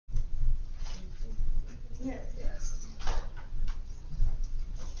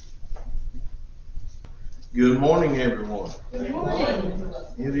Good morning, everyone. Good morning.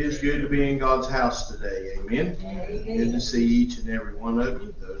 It is good to be in God's house today. Amen. Amen. Good to see each and every one of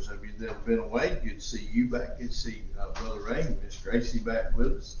you. Those of you that have been away, good to see you back. Good to see Brother Ray and Miss Gracie back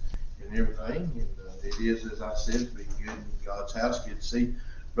with us and everything. And it is, as I said, to be good in God's house. Good to see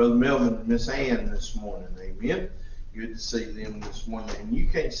Brother Melvin and Miss Ann this morning. Amen. Good to see them this morning. And you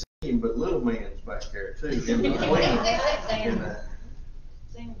can't see him, but little man's back there too. Him and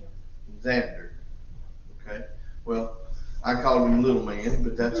Xander. Okay. Well, I called him little man,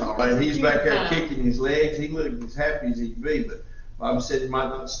 but that's all right. He's back there kicking his legs. He looked as happy as he could be, but Bob said he might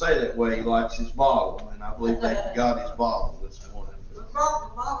not stay that way. He likes his bottle, and I believe they got his bottle this morning. We brought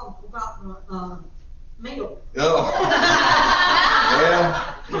the bottle, we brought the meal. Oh.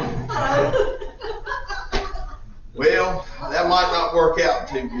 Well, that might not work out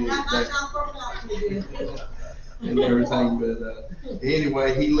too good. That might not work out too good. And everything, but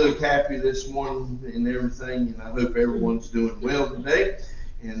anyway, he looked happy this morning and everything, and I hope everyone's doing well today.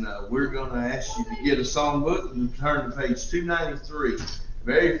 And we're going to ask you to get a songbook and turn to page 293.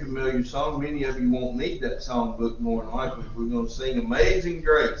 Very familiar song. Many of you won't need that songbook more than likely. We're going to sing Amazing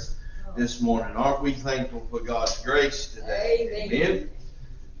Grace this morning. Aren't we thankful for God's grace today? Amen.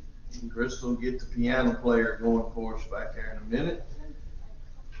 And Crystal will get the piano player going for us back there in a minute.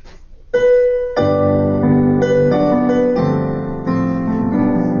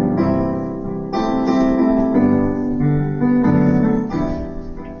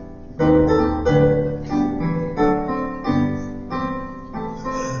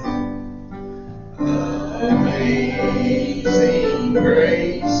 Amazing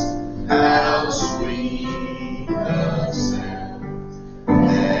grace, how sweet the sound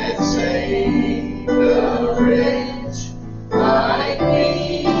that saved a wretch like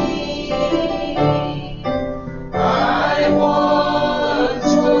me. I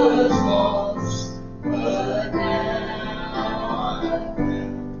once was lost, but now I'm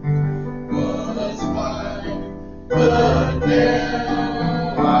found. Was blind, but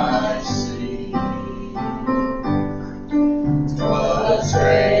now I see. 'Twas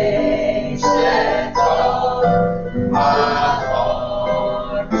grace that taught my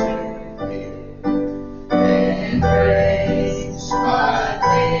heart to fear, and grace my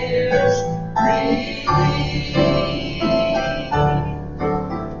fears relieved.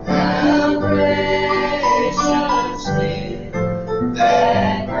 How precious did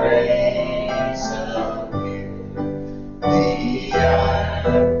that grace appear, the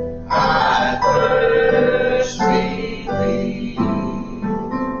hour I first believed.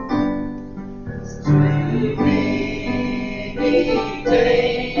 Through many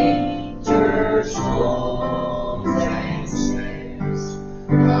dangers, storms, and snares,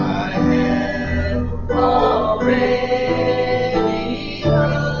 I have already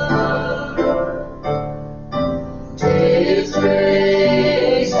come. 'Tis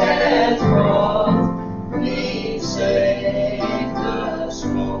grace hath brought me safe thus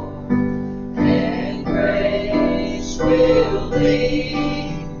far, and grace will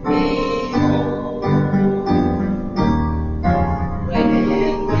lead me home.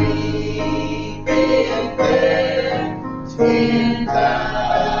 When we've been there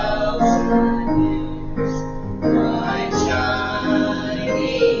 10,000 years, bright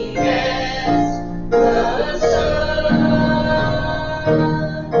shining as the sun,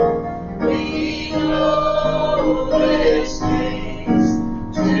 we know it's things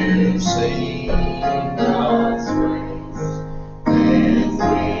to sing God's praise. And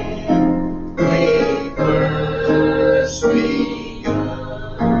when we first begun.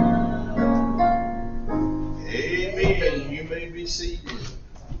 Amen. You may be seated.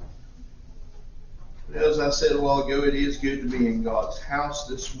 As I said a while ago, it is good to be in God's house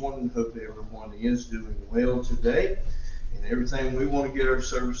this morning. Hope everyone is doing well today. And everything, we want to get our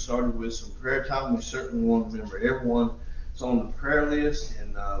service started with some prayer time. We certainly want to remember everyone that's on the prayer list.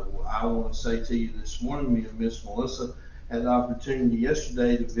 And I want to say to you this morning, me and Miss Melissa had the opportunity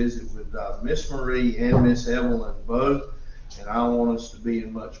yesterday to visit with Miss Marie and Miss Evelyn both. And I want us to be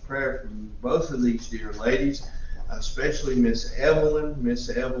in much prayer for both of these dear ladies, especially Miss Evelyn. Miss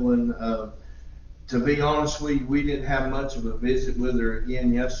Evelyn, to be honest with you, we didn't have much of a visit with her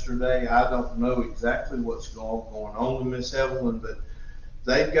again yesterday. I don't know exactly what's going on with Miss Evelyn, but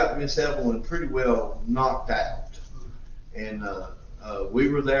they've got Miss Evelyn pretty well knocked out. And we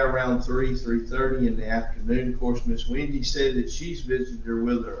were there around 3:30 in the afternoon. Of course, Miss Wendy said that she's visited her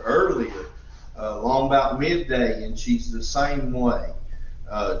with her earlier, long about midday, and she's the same way,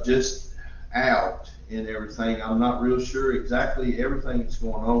 just out. and everything. I'm not real sure exactly everything that's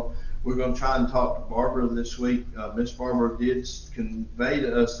going on. We're going to try and talk to Barbara this week. Miss Barbara did convey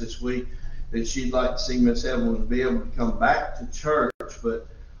to us this week that she'd like to see Miss Evelyn be able to come back to church, but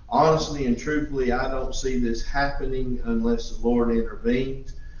honestly and truthfully, I don't see this happening unless the Lord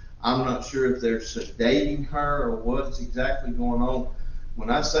intervenes. I'm not sure if they're sedating her or what's exactly going on. When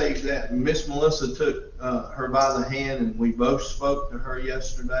I say that, Miss Melissa took her by the hand, and we both spoke to her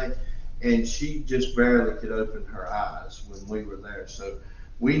yesterday, and she just barely could open her eyes when we were there. So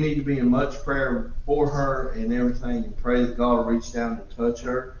we need to be in much prayer for her and everything, and pray that God will reach down and touch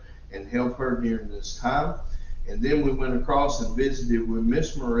her and help her during this time. And then we went across and visited with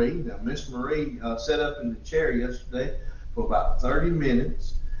Miss Marie. Now, Miss Marie sat up in the chair yesterday for about 30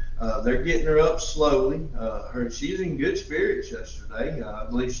 minutes. They're getting her up slowly. She's in good spirits yesterday. I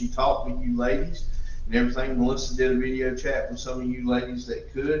believe she talked with you ladies and everything. Melissa did a video chat with some of you ladies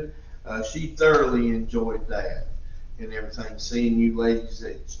that could. She thoroughly enjoyed that and everything, seeing you ladies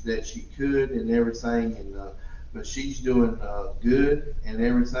that she could and everything. And but she's doing good and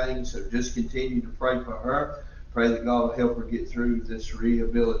everything. So just continue to pray for her. Pray that God will help her get through this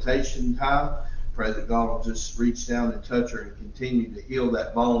rehabilitation time. Pray that God will just reach down and touch her and continue to heal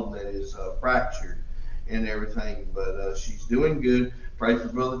that bone that is fractured and everything. But she's doing good. Pray for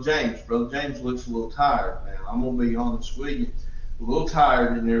Brother James. Brother James looks a little tired now. I'm going to be honest with you. A little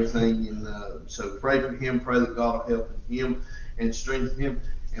tired and everything. And so pray for him. Pray that God will help him and strengthen him.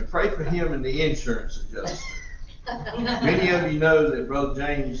 And pray for him and the insurance adjuster. Many of you know that Brother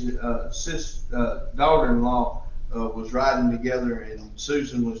James' daughter-in-law was riding together, and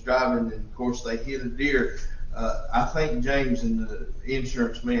Susan was driving, and of course they hit a deer. I think James and the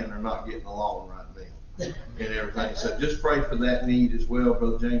insurance man are not getting along right now and everything. So just pray for that need as well.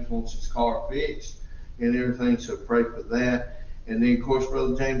 Brother James wants his car fixed and everything, so pray for that. And then of course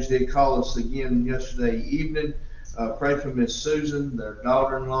Brother James did call us again yesterday evening. Pray for Miss Susan, their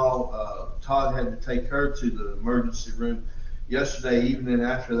daughter-in-law. Todd had to take her to the emergency room yesterday evening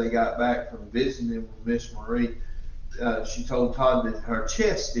after they got back from visiting with Miss Marie. She told Todd that her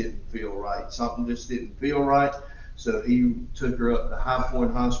chest didn't feel right. Something just didn't feel right. So he took her up to High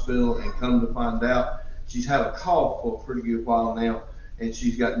Point Hospital, and come to find out she's had a cough for a pretty good while now, and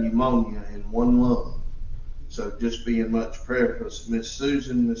she's got pneumonia in one lung. So just be in much prayer for Miss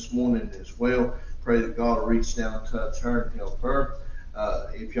Susan this morning as well. Pray that God will reach down and touch her and help her.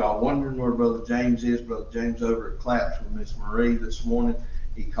 If y'all wondering where Brother James is, Brother James over at Claps with Miss Marie this morning.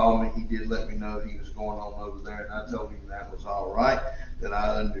 He called me. He did let me know he was going on over there, and I told him that was all right, that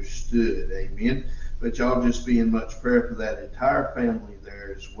I understood. Amen. But y'all just be in much prayer for that entire family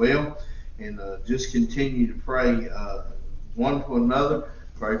there as well. And just continue to pray one for another.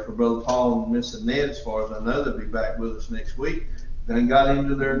 Pray for Brother Paul and Miss Annette. As far as I know, they'll be back with us next week. They got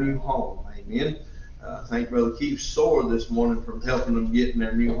into their new home. Amen. I think Brother Keith's sore this morning from helping them get in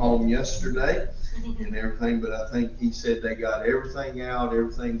their new home yesterday and everything, but I think he said they got everything out,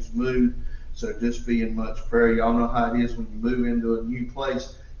 everything's moved, so just be in much prayer. Y'all know how it is when you move into a new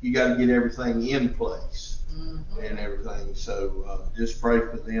place, you got to get everything in place and everything, so just pray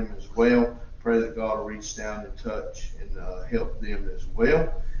for them as well. Pray that God will reach down and touch and help them as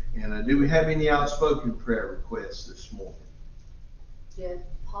well. And do we have any outspoken prayer requests this morning? Did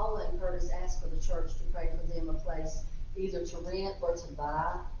Paula and Curtis ask for the church to pray for them a place either to rent or to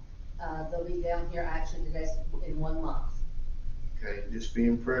buy? They'll be down here actually today in 1 month. Okay, just be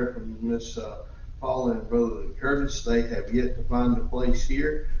in prayer for Miss Paula and Brother Curtis. They have yet to find a place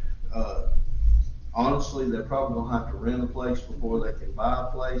here. Honestly, they're probably going to have to rent a place before they can buy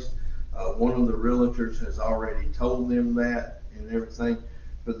a place. One of the realtors has already told them that and everything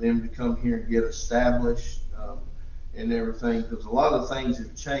for them to come here and get established. And everything, because a lot of things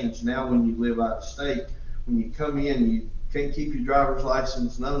have changed now when you live out of state. When you come in, you can't keep your driver's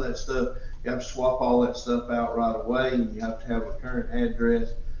license, none of that stuff. You have to swap all that stuff out right away, and you have to have a current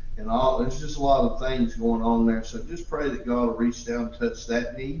address and all. There's just a lot of things going on there. So just pray that God will reach down and touch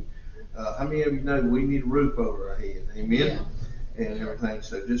that need. How many of you know we need a roof over our head? Amen. Yeah. And everything.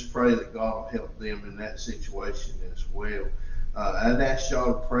 So just pray that God will help them in that situation as well. I'd ask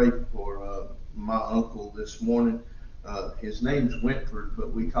y'all to pray for my uncle this morning. His name's Wentford,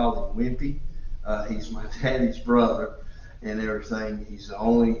 but we call him Wimpy. He's my daddy's brother and everything. He's the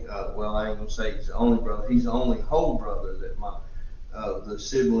only, well, I ain't gonna say he's the only brother. He's the only whole brother that the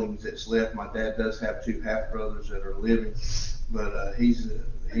siblings that's left. My dad does have 2 half brothers that are living, but he's the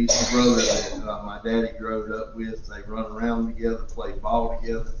brother that my daddy grew up with. They run around together, play ball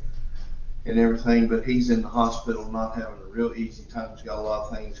together and everything, but he's in the hospital, not having a real easy time. He's got a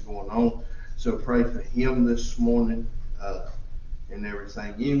lot of things going on. So pray for him this morning and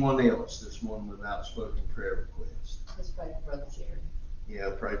everything. Anyone else this morning with outspoken prayer request? Let's pray for Brother Jerry.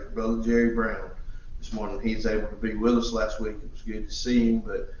 Yeah, pray for Brother Jerry Brown this morning. He's able to be with us last week. It was good to see him,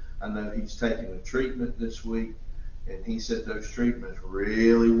 but I know he's taking a treatment this week, and he said those treatments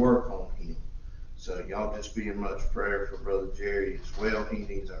really work on him. So y'all just be in much prayer for Brother Jerry as well. He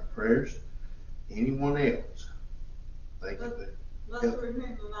needs our prayers. Anyone else? Thank you. Let's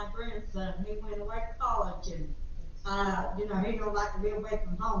remember my grandson, he went away to college and, he don't like to be away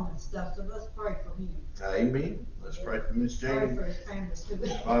from home and stuff, so let's pray for him. Amen. Let's pray for Miss Pray Jane, for his family too.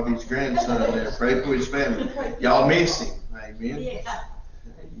 Bobby's grandson there. Pray for his family. Y'all miss him. Amen. Yeah.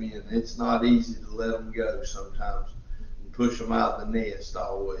 Amen. It's not easy to let them go sometimes and push them out of the nest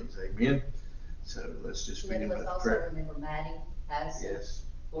always. Amen. So let's just be in Let's that also prayer. remember Maddie Addison. Yes.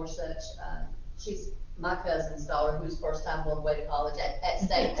 Gorsuch. She's my cousin's daughter, who's first time going away to college at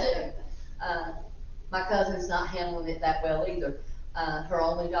state too. My cousin's not handling it that well either. Her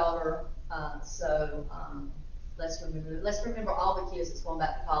only daughter, let's remember all the kids that's going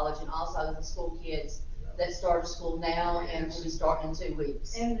back to college, and also the school kids that start school now and will be starting in 2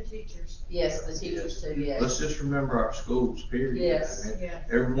 weeks. And the teachers. Yes, the teachers too, yes. Let's just remember our schools, period. Yes. Amen. Yeah.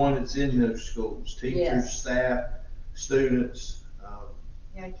 Everyone that's in those schools, teachers, Yes. staff, students.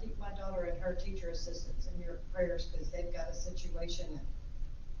 Yeah, keep my daughter and her teacher assistants in your prayers, because they've got a situation.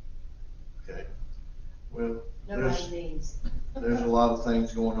 Okay. Well, Nobody needs. there's a lot of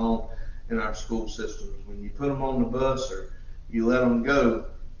things going on in our school systems. When you put them on the bus or you let them go,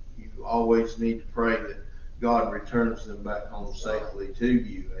 you always need to pray that God returns them back home safely to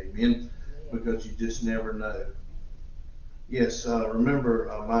you. Amen. Because you just never know. Yes, remember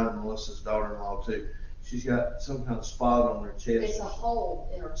mine and Melissa's daughter-in-law too. She's got some kind of spot on her chest. It's a hole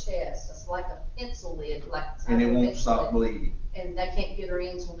in her chest. It's like a pencil lid, And it won't stop bleeding. And they can't get her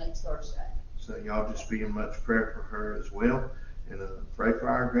in until next Thursday. So y'all just be in much prayer for her as well. And pray for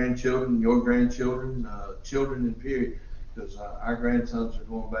our grandchildren, your grandchildren, children in period. Because our grandsons are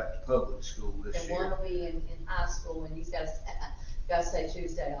going back to public school this And year. one will be in high school, and he's got to stay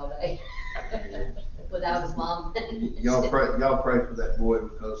Tuesday all day without his mom. Y'all pray for that boy,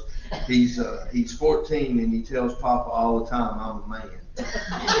 because he's 14 and he tells Papa all the time, I'm a man.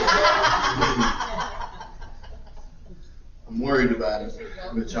 I'm worried about him,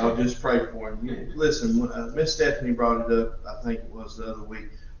 but y'all just pray for him. Listen, Miss Stephanie brought it up, I think it was the other week.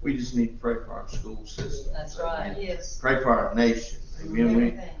 We just need to pray for our school system. That's right. Yes. Pray for our nation. Amen.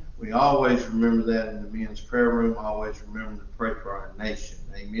 Everything. We always remember that in the men's prayer room. Always remember to pray for our nation.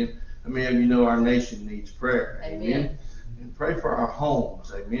 Amen. How many of you know our nation needs prayer? Amen. And pray for our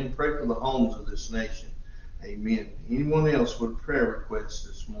homes. Amen. Pray for the homes of this nation. Amen. Anyone else with a prayer request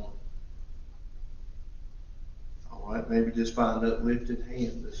this morning? All right, maybe just find an uplifted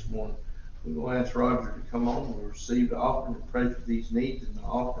hand this morning. We're going to ask Roger to come on and receive the offering and pray for these needs in the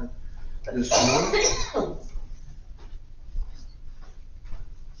offering this morning.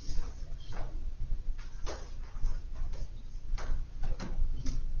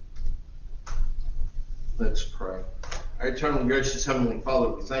 Let's pray. Our eternal and gracious Heavenly Father,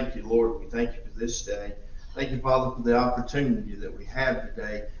 we thank you, Lord. We thank you for this day. Thank you, Father, for the opportunity that we have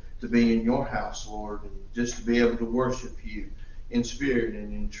today to be in your house, Lord, and just to be able to worship you in spirit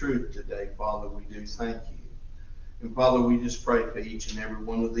and in truth today, Father. We do thank you. And Father, we just pray for each and every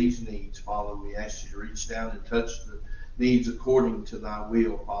one of these needs, Father. We ask you to reach down and touch the needs according to thy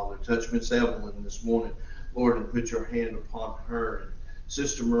will, Father. Touch Miss Evelyn this morning, Lord, and put your hand upon her. And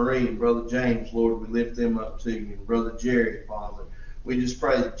Sister Marie and Brother James, Lord, we lift them up to you. And Brother Jerry, Father, we just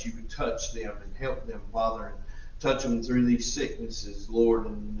pray that you would touch them and help them, Father, and touch them through these sicknesses, Lord,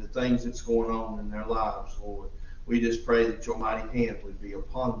 and the things that's going on in their lives, Lord. We just pray that your mighty hand would be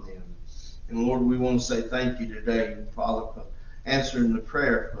upon them. And Lord, we want to say thank you today, Father, for answering the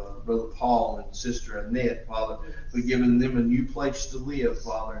prayer for Brother Paul and Sister Annette, Father, for giving them a new place to live,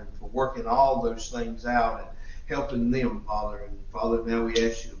 Father, and for working all those things out and helping them, Father. And Father, now we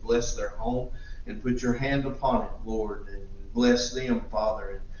ask you to bless their home and put your hand upon it, Lord, and bless them, Father,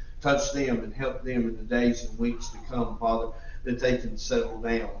 and touch them and help them in the days and weeks to come, Father, that they can settle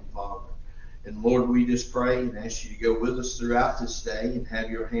down, Father. And Lord, we just pray and ask you to go with us throughout this day and have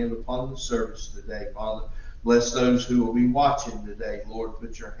your hand upon the service today, Father. Bless those who will be watching today, Lord.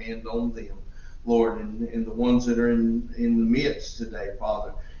 Put your hand on them, Lord, and the ones that are in the midst today,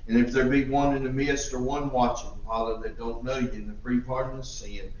 Father. And if there be one in the midst or one watching, Father, that don't know you in the free pardon of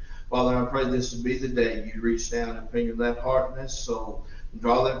sin, Father, I pray this will be the day you reach down and finger that heart and that soul and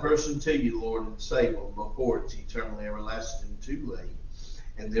draw that person to you, Lord, and save them before it's eternally everlasting too late.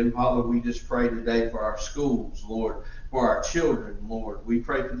 And then, Father, we just pray today for our schools, Lord, for our children, Lord. We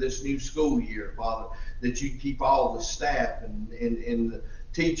pray for this new school year, Father, that you keep all the staff and the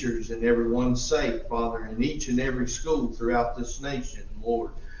teachers and everyone safe, Father, in each and every school throughout this nation,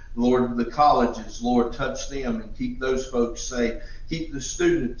 Lord. Lord, the colleges, Lord, touch them and keep those folks safe. Keep the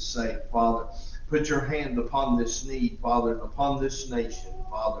students safe, Father. Put your hand upon this need, Father, and upon this nation,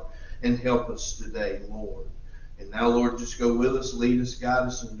 Father, and help us today, Lord. And now, Lord, just go with us, lead us, guide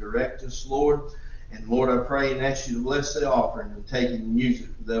us, and direct us, Lord. And Lord, I pray and ask you to bless the offering and take and use it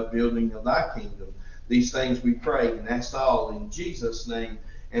for the building of thy kingdom. These things we pray and ask all in Jesus' name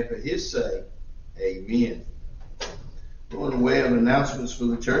and for his sake. Amen. On the way of announcements for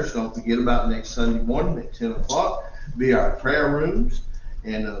the church, don't forget about next Sunday morning at 10 o'clock, be our prayer rooms.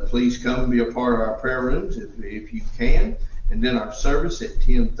 And please come and be a part of our prayer rooms if you can. And then our service at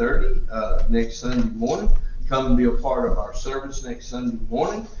 10:30 next Sunday morning. Come and be a part of our service next Sunday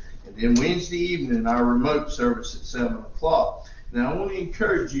morning. And then Wednesday evening, our remote service at 7 o'clock. Now, I want to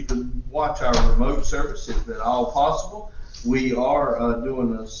encourage you to watch our remote service if at all possible. We are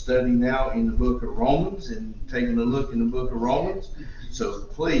doing a study now in the book of Romans and taking a look in the book of Romans. So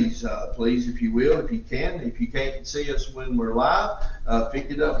please, if you will, if you can, if you can't see us when we're live,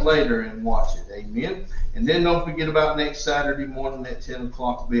 pick it up later and watch it. Amen. And then don't forget about next Saturday morning at 10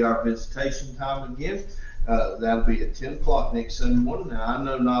 o'clock will be our visitation time again. That'll be at 10 o'clock next Sunday morning. Now, I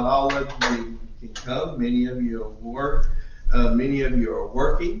know not all of you can come. Many of you are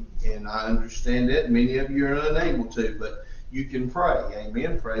working, and I understand that. Many of you are unable to, but you can pray.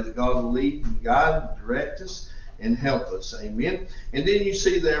 Amen. Pray that God will lead and guide and direct us and help us. Amen. And then you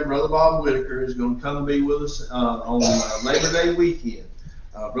see there, Brother Bob Whitaker is going to come be with us on Labor Day weekend.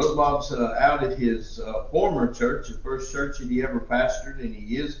 Brother Bob's out at his former church, the first church that he ever pastored, and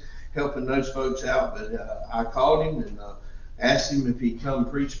he is helping those folks out. But I called him and asked him if he'd come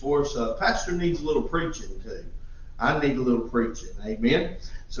preach for us. Pastor needs a little preaching too. I need a little preaching. Amen.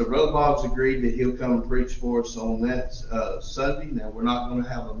 So Brother Bob's agreed that he'll come and preach for us on that Sunday. Now, we're not going to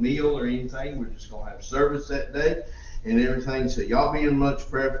have a meal or anything. We're just going to have service that day and everything. So y'all be in much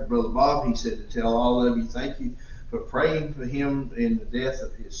prayer for Brother Bob. He said to tell all of you, thank you for praying for him in the death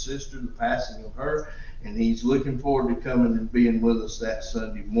of his sister, the passing of her. And he's looking forward to coming and being with us that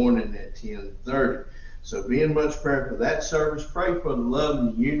Sunday morning at 10:30. So be in much prayer for that service. Pray for the love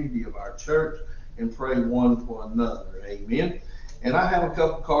and the unity of our church and pray one for another. Amen. And I have a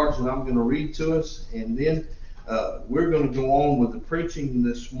couple cards that I'm going to read to us, and then we're going to go on with the preaching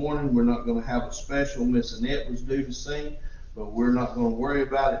this morning. We're not going to have a special. Miss Annette was due to sing, but we're not going to worry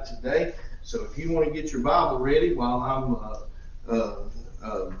about it today. So if you want to get your Bible ready while I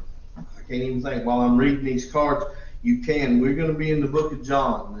can't even think, while I'm reading these cards, you can. We're going to be in the book of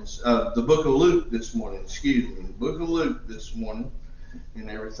John, the book of Luke this morning, the book of Luke this morning and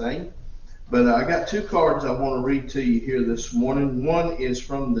everything. But I got two cards I want to read to you here this morning. One is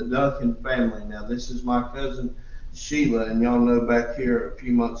from the Duncan family. Now, this is my cousin Sheila, and y'all know back here a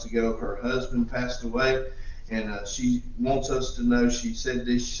few months ago, her husband passed away, and she wants us to know, she said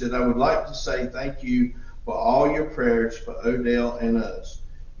this, she said, I would like to say thank you for all your prayers for Odell and us.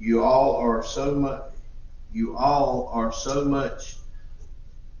 You all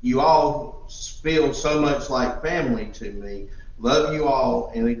feel so much like family to me. Love you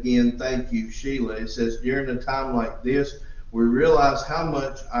all, and again, thank you, Sheila. It says, during a time like this, we realize how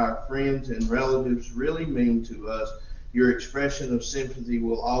much our friends and relatives really mean to us. Your expression of sympathy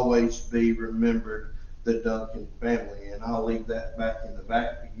will always be remembered, the Duncan family. And I'll leave that back in the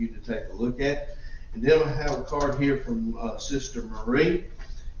back for you to take a look at. And then I have a card here from Sister Marie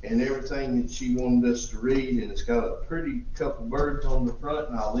and everything that she wanted us to read, and it's got a pretty couple birds on the front,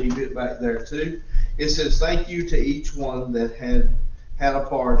 and I'll leave it back there too. It says, thank you to each one that had a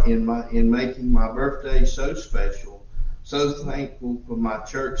part in making my birthday so special. So thankful for my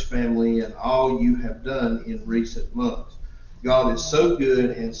church family and all you have done in recent months. God is so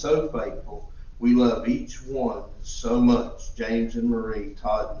good and so faithful. We love each one so much. James and Marie,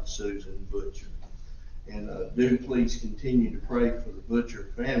 Todd and Susan Butcher. And do please continue to pray for the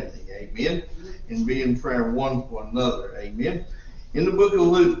Butcher family. Amen. And be in prayer one for another. Amen. In the book of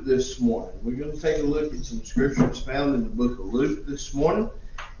Luke this morning, we're going to take a look at some scriptures found in the book of Luke this morning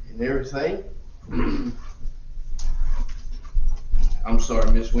and everything. I'm sorry,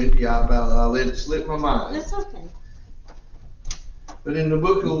 Miss Wendy, I let it slip my mind. That's okay. But in the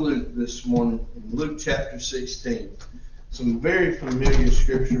book of Luke this morning, in Luke chapter 16, some very familiar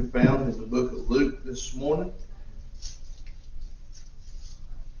scripture found in the book of Luke this morning.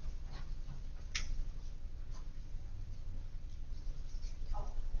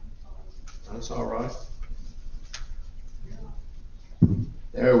 That's all right.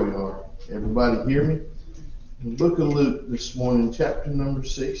 There we are. Everybody hear me? In the book of Luke this morning, chapter number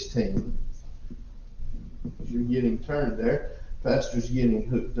 16. You're getting turned there. Pastor's getting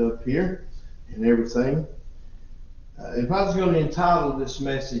hooked up here and everything. If I was going to entitle this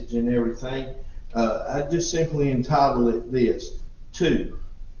message and everything, I'd just simply entitle it this: Two.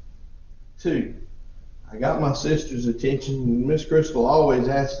 I got my sister's attention. Miss Crystal always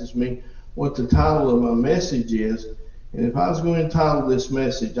asks me what the title of my message is. And if I was going to entitle this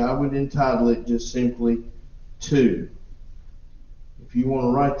message, I would entitle it just simply Two. If you want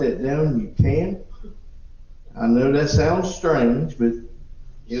to write that down, you can. I know that sounds strange, but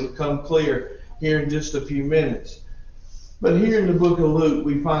it'll come clear here in just a few minutes. But here in the book of Luke,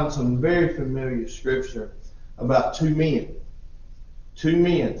 we find some very familiar scripture about two men. Two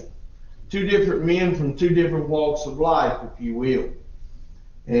men. Two different men from two different walks of life, if you will.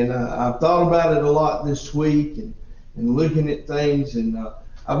 And I've thought about it a lot this week and looking at things. And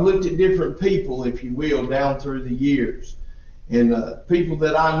I've looked at different people, if you will, down through the years. And people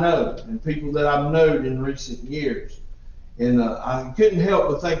that I know and people that I've known in recent years. And I couldn't help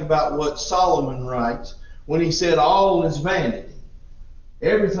but think about what Solomon writes when he said, all is vanity.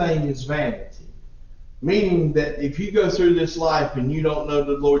 Everything is vanity. Meaning that if you go through this life and you don't know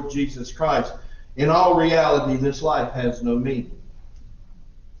the Lord Jesus Christ, in all reality, this life has no meaning.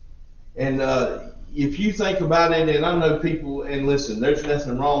 And if you think about it, and I know people, and listen, there's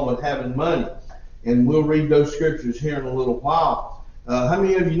nothing wrong with having money. And we'll read those scriptures here in a little while. How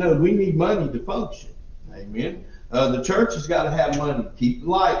many of you know we need money to function? Amen. The church has got to have money to keep the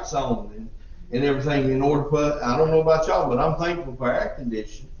lights on and everything in order to put, I don't know about y'all, but I'm thankful for air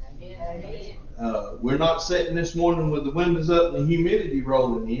conditioning. We're not sitting this morning with the windows up and the humidity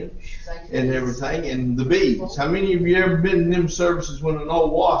rolling in and everything, and the bees. How many of you ever been in them services when an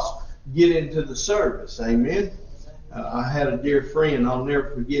old wasp get into the service? Amen. I had a dear friend, I'll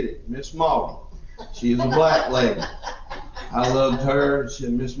never forget it, Miss Maudie. She was a black lady. I loved her.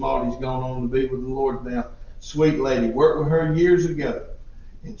 Miss Maudie's gone on to be with the Lord now. Sweet lady. Worked with her years ago.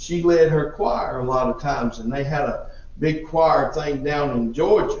 And she led her choir a lot of times. And they had a big choir thing down in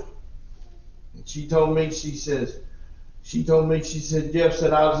Georgia. And she told me, she said, Jeff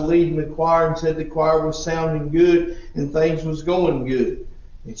said I was leading the choir and said the choir was sounding good and things was going good.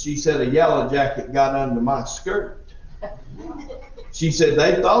 And she said a yellow jacket got under my skirt. She said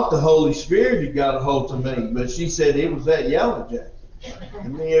they thought the Holy Spirit had got a hold of me, but she said it was that yellow jacket.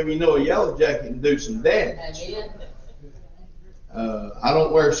 And many of you know a yellow jacket can do some damage. I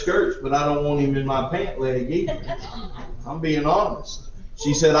don't wear skirts, but I don't want him in my pant leg either. I'm being honest.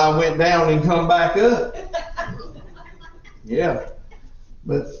 She said I went down and come back up. Yeah.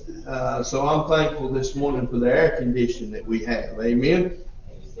 But so I'm thankful this morning for the air conditioning that we have. Amen.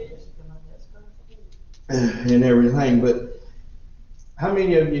 And everything. But how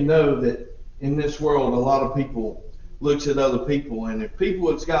many of you know that in this world a lot of people looks at other people, and if people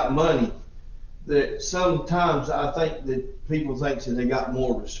that's got money, that sometimes I think that people think that they got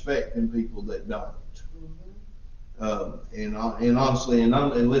more respect than people that don't. And honestly,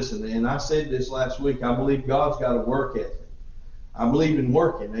 and listen, and I said this last week, I believe God's got a work ethic. I believe in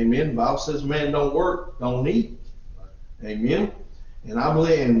working. Amen. The Bible says a man don't work, don't eat. Amen. And I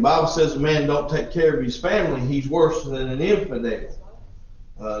believe, and the Bible says a man don't take care of his family, he's worse than an infidel.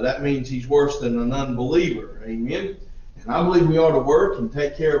 That means he's worse than an unbeliever. Amen. And I believe we ought to work and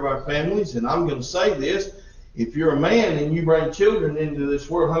take care of our families. And I'm going to say this, if you're a man and you bring children into this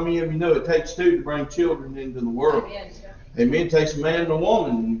world, how many of you know it takes two to bring children into the world? Amen. It takes a man and a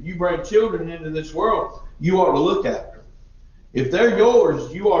woman. And if you bring children into this world, you ought to look after them. If they're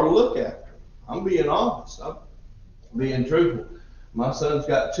yours, you ought to look after them. I'm being honest. I'm being truthful. My son's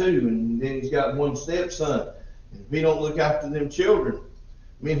got two, and then he's got one stepson. And if he don't look after them children,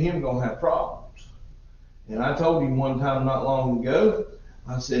 me and him gonna have problems. And I told him one time not long ago,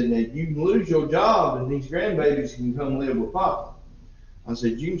 I said, now you can lose your job and these grandbabies can come live with Papa. I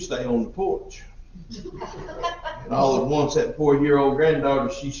said, you can stay on the porch. And all at once that 4-year-old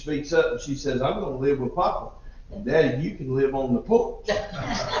granddaughter, she speaks up and she says, I'm gonna live with Papa. And Daddy, you can live on the porch.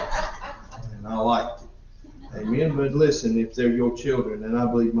 And I liked it. Amen. But listen, if they're your children, and I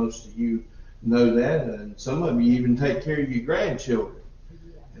believe most of you know that, and some of you even take care of your grandchildren.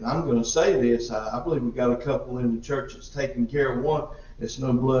 And I'm going to say this, I believe we've got a couple in the church that's taking care of one that's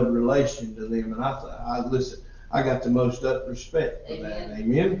no blood relation to them. And I listen, I got the most up respect for that.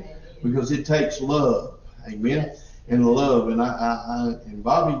 Amen. Because it takes love. Amen. Yes. And love. And I and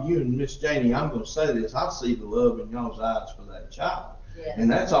Bobby, you and Miss Janie, I'm going to say this, I see the love in y'all's eyes for that child. Yes. And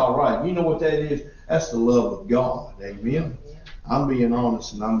that's all right. You know what that is? That's the love of God. Amen. Yeah. I'm being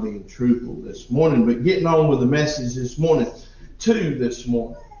honest and I'm being truthful this morning. But getting on with the message this morning, two this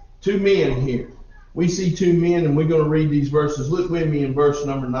morning. Two men here. We see two men, and we're going to read these verses. Look with me in verse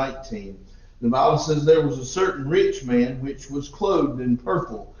number 19. The Bible says, there was a certain rich man which was clothed in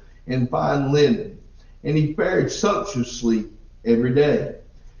purple and fine linen, and he fared sumptuously every day.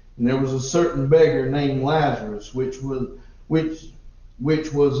 And there was a certain beggar named Lazarus, which was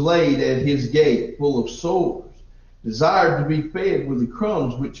laid at his gate, full of sores, desired to be fed with the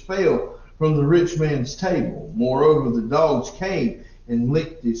crumbs which fell from the rich man's table. Moreover, the dogs came and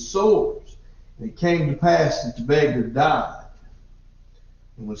licked his sores. And it came to pass that the beggar died,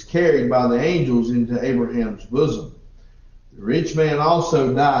 and was carried by the angels into Abraham's bosom. The rich man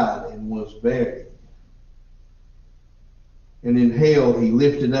also died and was buried. And in hell he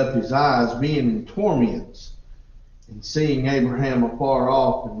lifted up his eyes, being in torments, and seeing Abraham afar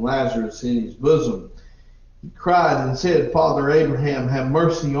off and Lazarus in his bosom, he cried and said, Father Abraham, have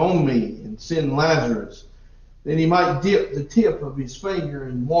mercy on me, and send Lazarus, that he might dip the tip of his finger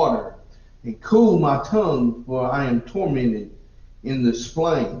in water, and cool my tongue, for I am tormented in this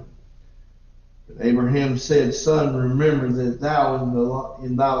flame. But Abraham said, Son, remember that thou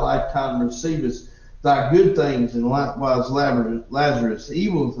in thy lifetime receivest thy good things, and likewise Lazarus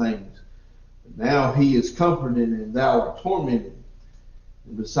evil things. But now he is comforted, and thou art tormented.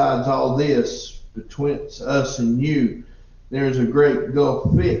 And besides all this, betwixt us and you, there is a great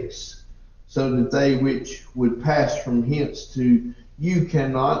gulf fixed, so that they which would pass from hence to you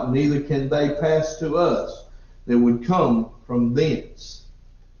cannot, neither can they pass to us that would come from thence.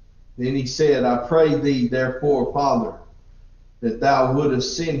 Then he said, I pray thee, therefore, Father, that thou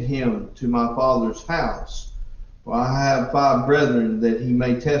wouldest send him to my father's house. For I have 5 brethren, that he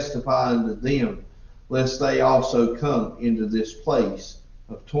may testify unto them, lest they also come into this place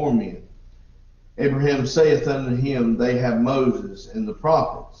of torment. Abraham saith unto him, They have Moses and the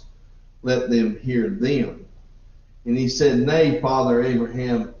prophets, let them hear them. And he said, Nay, Father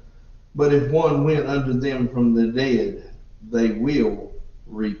Abraham, but if one went unto them from the dead, they will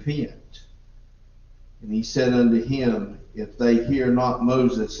repent. And he said unto him, If they hear not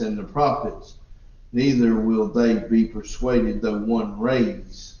Moses and the prophets, neither will they be persuaded, though one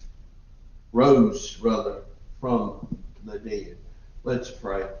rose from the dead. Let's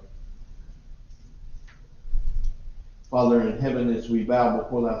pray. Father in heaven, as we bow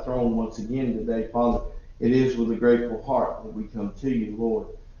before thy throne once again today, Father, it is with a grateful heart that we come to you, Lord,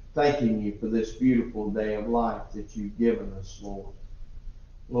 thanking you for this beautiful day of life that you've given us, Lord.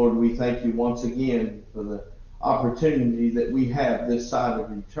 Lord, we thank you once again for the opportunity that we have this side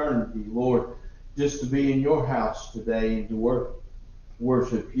of eternity, Lord, just to be in your house today and to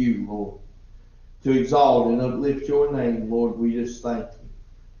worship you, Lord, to exalt and uplift your name, Lord. We just thank you.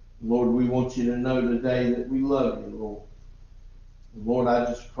 Lord, we want you to know today that we love you, Lord. And Lord, I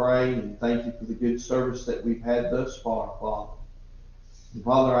just pray and thank you for the good service that we've had thus far, Father. And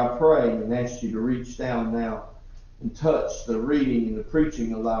Father, I pray and ask you to reach down now and touch the reading and the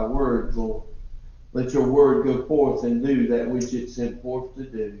preaching of thy word, Lord. Let your word go forth and do that which it sent forth to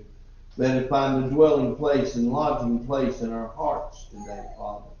do. Let it find a dwelling place and lodging place in our hearts today,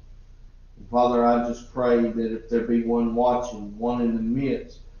 Father. And Father, I just pray that if there be one watching, one in the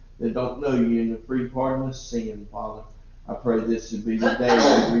midst that don't know you in the free pardon of sin, Father, I pray this would be the day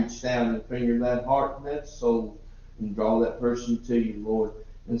that you reach down and finger that heart and that soul and draw that person to you, Lord,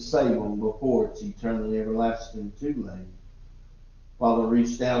 and save them before it's eternally everlasting too late. Father,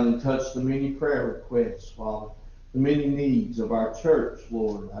 reach down and touch the many prayer requests, Father, the many needs of our church,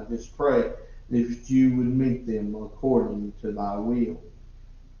 Lord. I just pray that you would meet them according to thy will.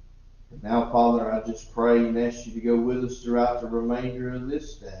 And now, Father, I just pray and ask you to go with us throughout the remainder of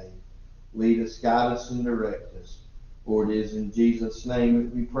this day. Lead us, guide us, and direct us. For it is in Jesus' name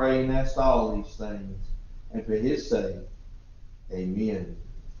that we pray and ask all these things. And for his sake, amen.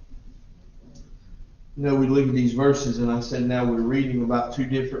 You know, we look at these verses, and I said now we're reading about 2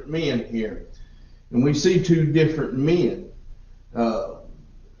 different men here. And we see 2 different men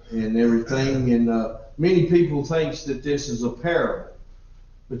and everything. And many people think that this is a parable.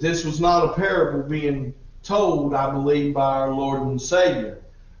 But this was not a parable being told, I believe, by our Lord and Savior.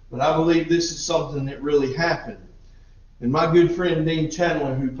 But I believe this is something that really happened. And my good friend Dean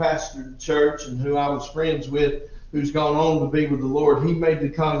Chandler, who pastored the church and who I was friends with, who's gone on to be with the Lord, he made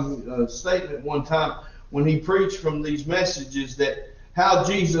the statement one time when he preached from these messages that how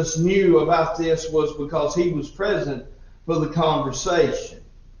Jesus knew about this was because he was present for the conversation.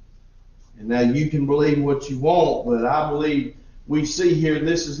 And now you can believe what you want, but I believe we see here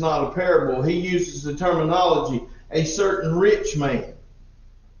this is not a parable. He uses the terminology, a certain rich man.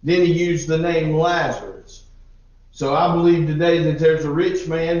 Then he used the name Lazarus. So I believe today that there's a rich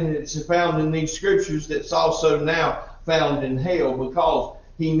man, and it's found in these scriptures that's also now found in hell because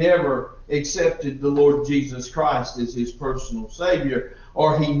he never accepted the Lord Jesus Christ as his personal Savior,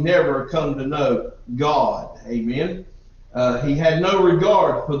 or he never come to know God. Amen. He had no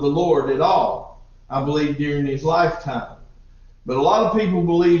regard for the Lord at all, I believe, during his lifetime. But a lot of people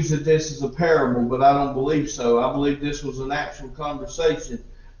believe that this is a parable, but I don't believe so. I believe this was an actual conversation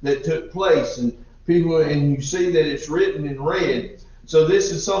that took place, and you see that it's written and read. So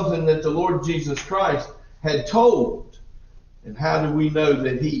this is something that the Lord Jesus Christ had told. And how do we know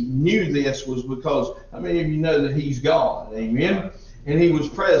that he knew this? Was because, how many of you know that he's God? Amen. And he was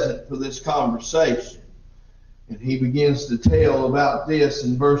present for this conversation. And he begins to tell about this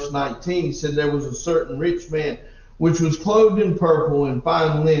in verse 19. He said, there was a certain rich man which was clothed in purple and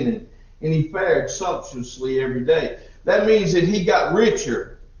fine linen, and he fared sumptuously every day. That means that he got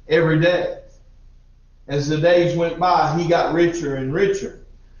richer every day. As the days went by, he got richer and richer.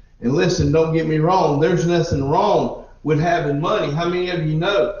 And listen, don't get me wrong, there's nothing wrong with having money. How many of you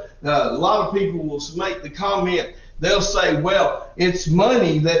know? A lot of people will make the comment, they'll say, well, it's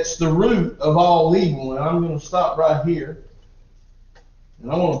money that's the root of all evil. And I'm going to stop right here.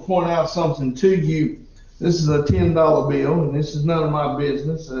 And I want to point out something to you. This is a $10 bill, and this is none of my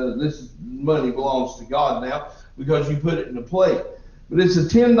business. This money belongs to God now because you put it in a plate. But it's a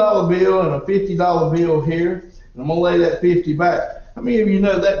 $10 bill and a $50 bill here, and I'm going to lay that 50 back. How many of you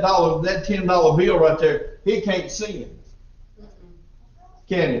know that $10 bill right there, he can't see it?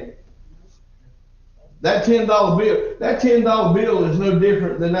 Can it? That $10 bill is no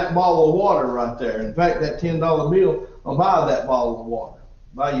different than that bottle of water right there. In fact, that $10 bill will buy that bottle of water.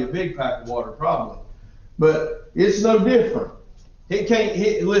 Buy you a big pack of water probably. But it's no different. It can't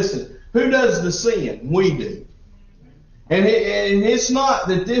hit. Listen, who does the sin? We do. And it's not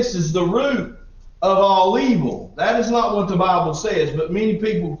that this is the root of all evil. That is not what the Bible says, but many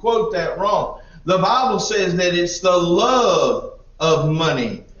people quote that wrong. The Bible says that it's the love of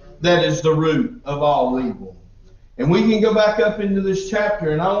money that is the root of all evil. And we can go back up into this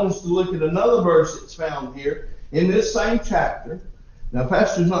chapter, and I want us to look at another verse that's found here in this same chapter. Now,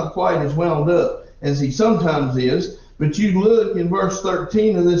 Pastor's not quite as wound up as he sometimes is, but you look in verse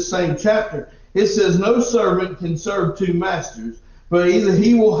 13 of this same chapter. It says, no servant can serve two masters, but either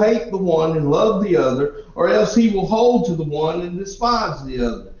he will hate the one and love the other, or else he will hold to the one and despise the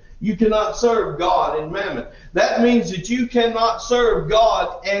other. You cannot serve God and mammon. That means that you cannot serve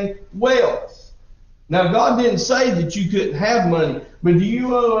God and wealth. Now, God didn't say that you couldn't have money, but do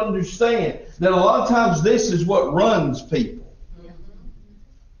you understand that a lot of times this is what runs people?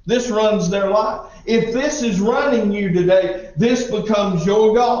 This runs their life. If this is running you today, this becomes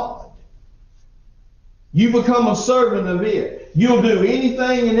your God. You become a servant of it. You'll do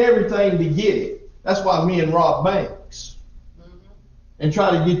anything and everything to get it. That's why men rob banks and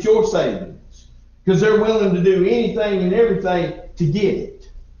try to get your savings, because they're willing to do anything and everything to get it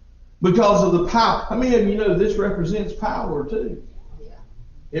because of the power. How many of you know this represents power too? Yeah.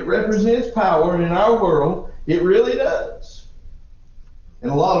 It represents power, and in our world, it really does. And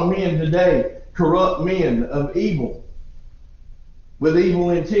a lot of men today, corrupt men of evil, with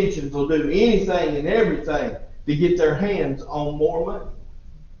evil intentions, will do anything and everything to get their hands on more money.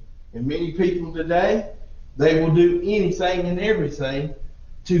 And many people today, they will do anything and everything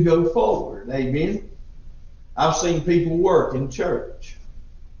to go forward. Amen. I've seen people work in church.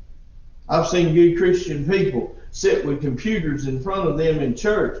 I've seen good Christian people sit with computers in front of them in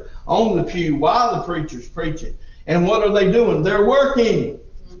church on the pew while the preacher's preaching. And what are they doing? They're working.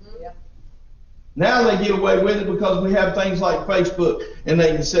 Now they get away with it because we have things like Facebook, and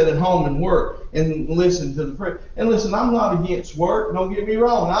they can sit at home and work and listen to the prayer. And listen, I'm not against work. Don't get me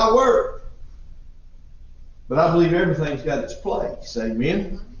wrong. I work. But I believe everything's got its place.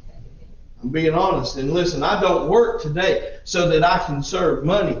 Amen. I'm being honest. And listen, I don't work today so that I can serve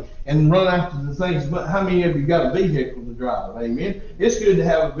money and run after the things. But how many of you got a vehicle to drive? Amen. It's good to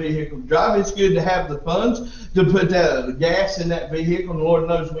have a vehicle to drive. It's good to have the funds to put the gas in that vehicle. And Lord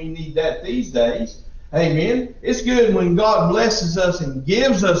knows we need that these days. Amen. It's good when God blesses us and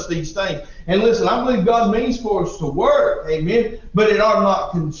gives us these things. And listen, I believe God means for us to work. Amen. But it ought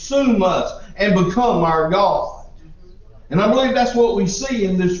not consume us and become our God. And I believe that's what we see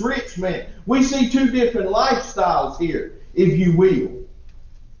in this rich man. We see two different lifestyles here, if you will.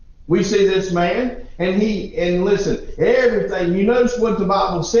 We see this man, and listen, everything, you notice what the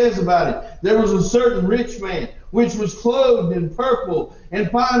Bible says about it. There was a certain rich man, which was clothed in purple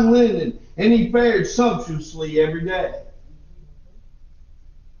and fine linen, and he fared sumptuously every day.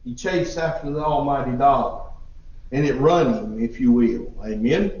 He chased after the almighty dollar, and it run him, if you will.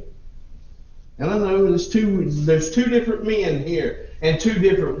 Amen? And I know there's two different men here and two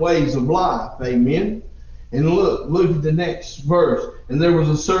different ways of life. Amen? And look at the next verse. And there was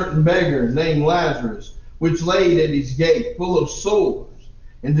a certain beggar named Lazarus, which laid at his gate, full of sores,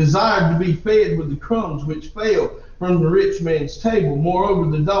 and desired to be fed with the crumbs which fell from the rich man's table. Moreover,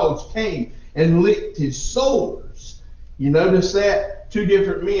 the dogs came and licked his sores. You notice that? Two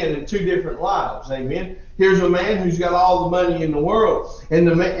different men and two different lives. Amen. Here's a man who's got all the money in the world, and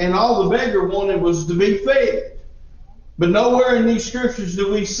all the beggar wanted was to be fed. But nowhere in these scriptures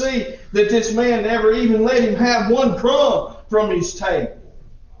do we see that this man never even let him have one crumb from his table.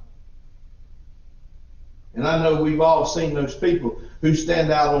 And I know we've all seen those people who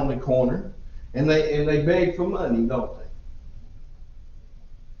stand out on the corner and they beg for money, don't they?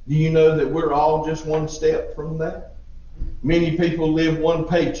 Do you know that we're all just one step from that? Many people live one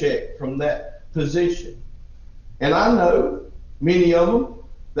paycheck from that position. And I know many of them,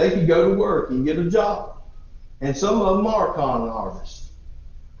 they could go to work and get a job. And some of them are con artists.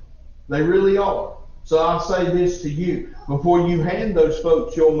 They really are. So I'll say this to you. Before you hand those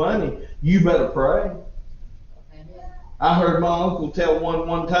folks your money, you better pray. I heard my uncle tell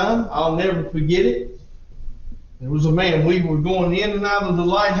one time, I'll never forget it. There was a man, we were going in and out of the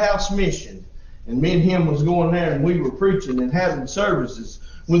Lighthouse Mission. And me and him was going there and we were preaching and having services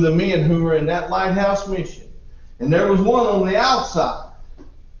with the men who were in that Lighthouse Mission. And there was one on the outside.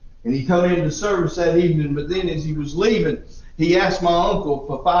 And he come into service that evening, but then as he was leaving, he asked my uncle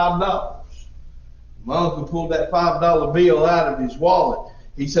for $5. My uncle pulled that $5 bill out of his wallet.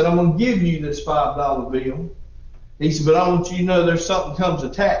 He said, I'm going to give you this $5 bill. He said, but I want you to know there's something comes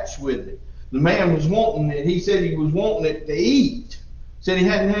attached with it. The man was wanting it. He said he was wanting it to eat. Said he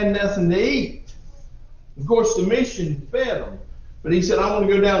hadn't had nothing to eat. Of course, the mission fed him. But he said, I want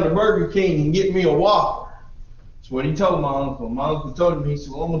to go down to Burger King and get me a Whopper. That's what he told my uncle. My uncle told him, he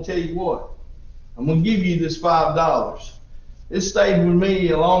said, well, I'm going to tell you what. I'm going to give you this $5. It stayed with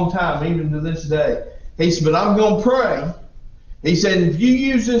me a long time, even to this day. He said, but I'm going to pray. He said, if you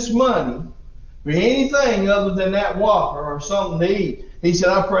use this money for anything other than that Whopper or something to eat, he said,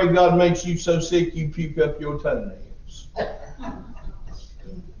 I pray God makes you so sick you puke up your toenails.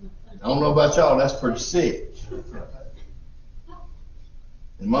 I don't know about y'all, that's pretty sick.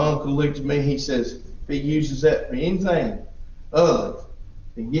 And my uncle looked at me, he says, if he uses that for anything other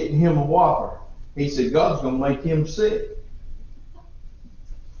than getting him a Whopper, he said, God's going to make him sick.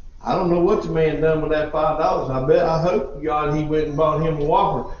 I don't know what the man done with that $5. I hope God he went and bought him a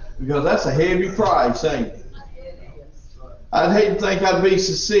Whopper, because that's a heavy price, ain't it? I'd hate to think I'd be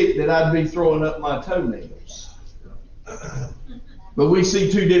so sick that I'd be throwing up my toenails. But we see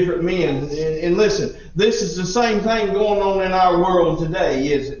two different men. And listen, this is the same thing going on in our world today,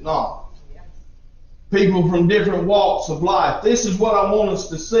 is it not? People from different walks of life. This is what I want us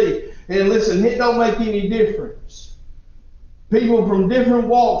to see. And listen, it don't make any difference. People from different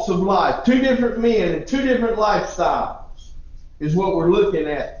walks of life, two different men and two different lifestyles is what we're looking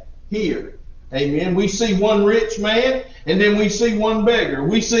at here. Amen. We see one rich man and then we see one beggar.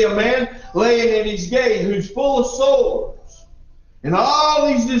 We see a man laying at his gate who's full of sores. And all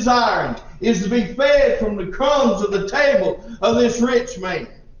he's desiring is to be fed from the crumbs of the table of this rich man.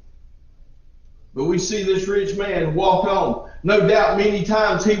 But we see this rich man walk on. No doubt many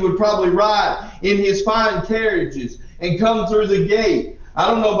times he would probably ride in his fine carriages and come through the gate. I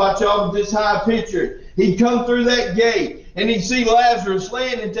don't know about y'all, but this high picture. He'd come through that gate and he'd see Lazarus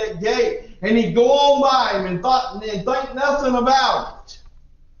laying at that gate. And he'd go on by him and think nothing about it.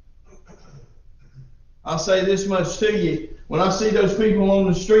 I'll say this much to you. When I see those people on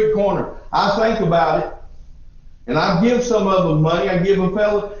the street corner, I think about it. And I give some of them money. I give a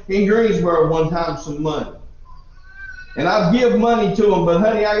fellow in Greensboro one time some money. And I'd give money to him, but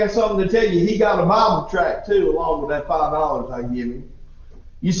honey, I got something to tell you. He got a Bible tract too, along with that $5 I give him.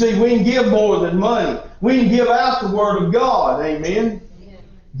 You see, we can give more than money. We can give out the Word of God. Amen.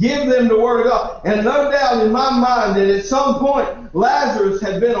 Give them the Word of God. And no doubt in my mind that at some point Lazarus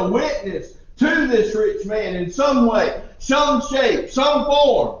had been a witness to this rich man in some way, some shape, some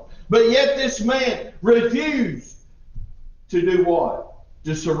form. But yet this man refused to do what?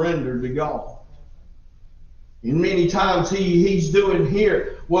 To surrender to God. And many times he's doing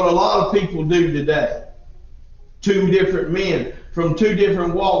here what a lot of people do today. Two different men from two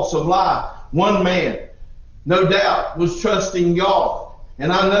different walks of life. One man, no doubt, was trusting God.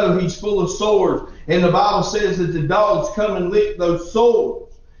 And I know he's full of sores. And the Bible says that the dogs come and lick those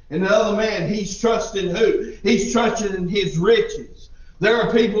sores. And the other man, he's trusting who? He's trusting in his riches. There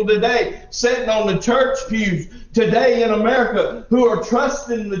are people today sitting on the church pews today in America who are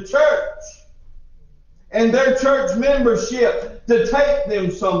trusting the church and their church membership to take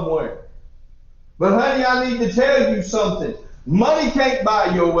them somewhere. But honey, I need to tell you something. Money can't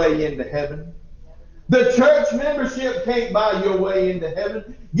buy your way into heaven. The church membership can't buy your way into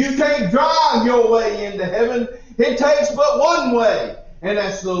heaven. You can't drive your way into heaven. It takes but one way, and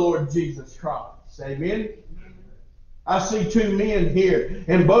that's the Lord Jesus Christ. Amen? I see two men here,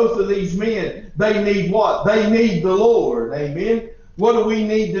 and both of these men, they need what? They need the Lord. Amen? What do we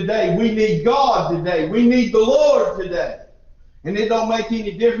need today? We need God today. We need the Lord today. And it don't make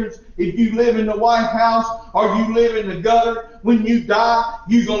any difference if you live in the White House or you live in the gutter. When you die,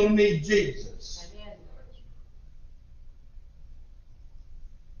 you're going to need Jesus. Amen.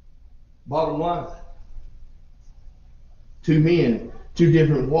 Bottom line. Two men, two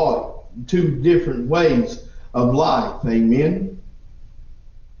different ways of life. Amen.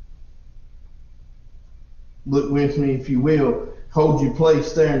 Look with me, if you will. Hold your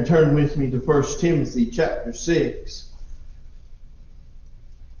place there and turn with me to 1 Timothy chapter 6.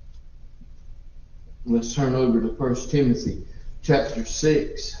 Let's turn over to 1 Timothy chapter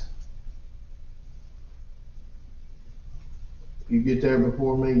 6. If you get there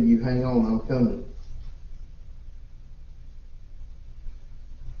before me, you hang on, I'm coming.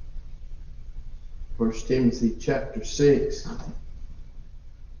 First Timothy chapter 6.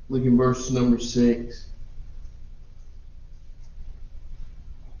 Look in verse number 6.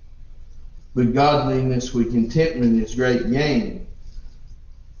 But godliness with contentment is great gain.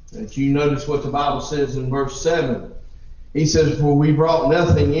 That you notice what the Bible says in verse 7. He says, for we brought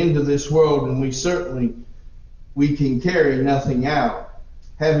nothing into this world, and we can carry nothing out.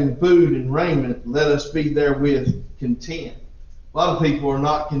 Having food and raiment, let us be therewith content. A lot of people are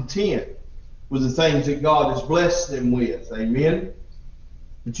not content with the things that God has blessed them with. Amen?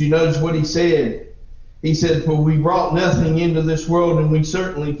 But you notice what he said. He said, for we brought nothing into this world, and we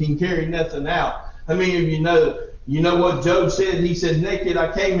certainly can carry nothing out. How many of you know what Job said? He said, naked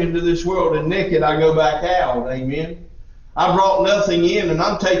I came into this world, and naked I go back out. Amen? I brought nothing in, and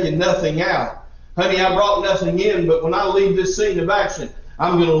I'm taking nothing out. Honey, I brought nothing in, but when I leave this scene of action,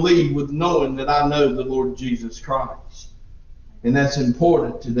 I'm going to leave with knowing that I know the Lord Jesus Christ. And that's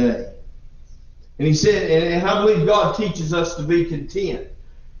important today. And he said, and I believe God teaches us to be content.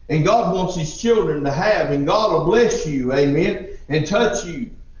 And God wants his children to have, and God will bless you, amen, and touch you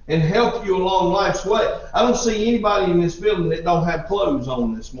and help you along life's way. I don't see anybody in this building that don't have clothes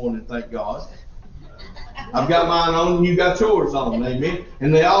on this morning, thank God. I've got mine on, and you got yours on, amen.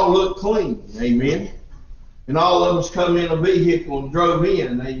 And they all look clean, amen. And all of us come in a vehicle and drove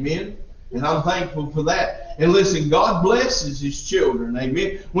in, amen. And I'm thankful for that. And listen, God blesses his children,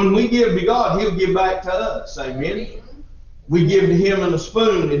 amen. When we give to God, he'll give back to us, amen. We give to him in a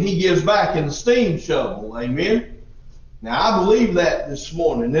spoon, and he gives back in a steam shovel, amen. Now, I believe that this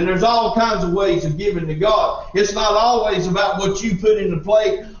morning. And there's all kinds of ways of giving to God. It's not always about what you put in the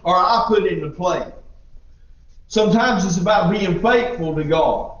plate or I put in the plate. Sometimes it's about being faithful to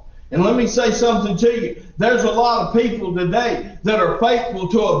God. And let me say something to you. There's a lot of people today that are faithful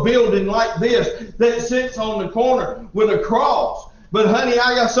to a building like this that sits on the corner with a cross. But honey,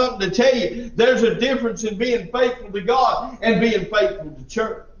 I got something to tell you. There's a difference in being faithful to God and being faithful to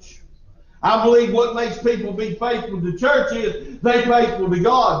church. I believe what makes people be faithful to church is they're faithful to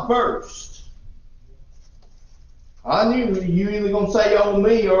God first. I knew you either going to say oh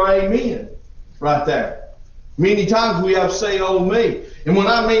me or amen right there. Many times we have to say oh me. And what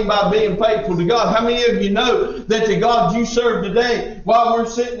I mean by being faithful to God, how many of you know that the God you serve today while we're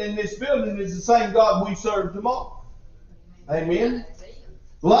sitting in this building is the same God we serve tomorrow? Amen.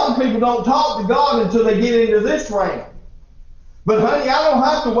 A lot of people don't talk to God until they get into this realm. But honey, I don't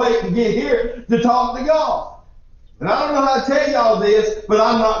have to wait to get here to talk to God. And I don't know how to tell y'all this, but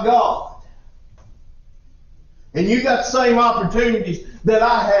I'm not God. And you got the same opportunities that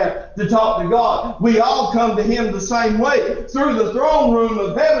I have to talk to God. We all come to him the same way, through the throne room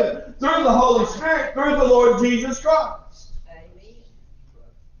of heaven, through the Holy Spirit, through the Lord Jesus Christ. Amen.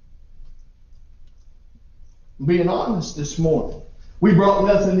 Being honest this morning. We brought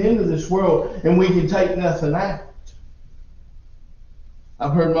nothing into this world, and we can take nothing out.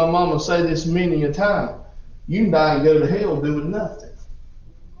 I've heard my mama say this many a time. You can die and go to hell doing nothing.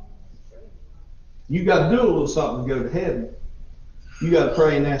 You got to do a little something to go to heaven. You got to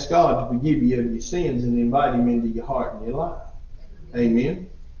pray and ask God to forgive you of your sins and invite him into your heart and your life. Amen.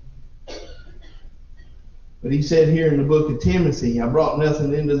 But he said here in the book of Timothy, I brought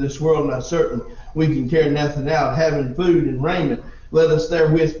nothing into this world, and I certainly we can carry nothing out. Having food and raiment, let us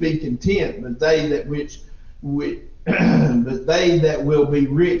therewith be content. But they that will be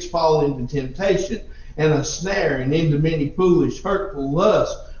rich fall into temptation and a snare, and into many foolish, hurtful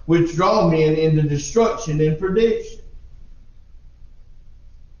lusts, which draw men into destruction and perdition.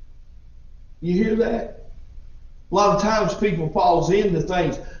 You hear that? A lot of times people falls into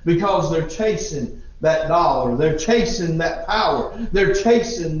things because they're chasing that dollar. They're chasing that power. They're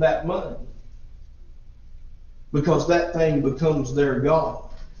chasing that money. Because that thing becomes their God.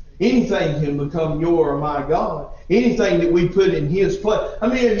 Anything can become your or my God. Anything that we put in His place. How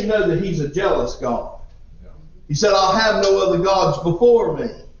many of you know that He's a jealous God? He said, I'll have no other gods before me.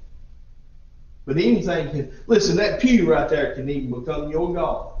 But anything can, listen, that pew right there can even become your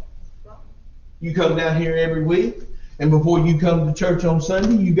God. You come down here every week, and before you come to church on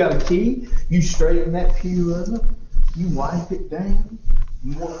Sunday, you got a key. You straighten that pew up. You wipe it down.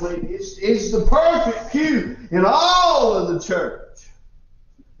 You want to wait. It's the perfect pew in all of the church.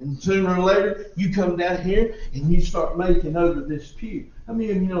 And sooner or later, you come down here and you start making over this pew. I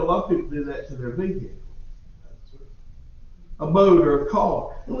mean, you know, a lot of people do that to their vehicle. A boat or a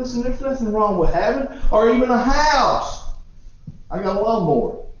car. And listen, there's nothing wrong with having, or even a house. I got a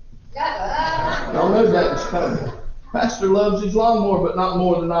lawnmower. Y'all know that was coming. Pastor loves his lawnmower, but not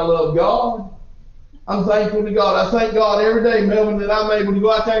more than I love God. I'm thankful to God. I thank God every day, Melvin, that I'm able to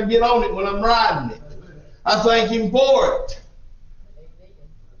go out there and get on it when I'm riding it. I thank Him for it.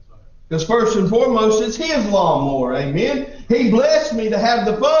 Because first and foremost, it's His lawnmower. Amen. He blessed me to have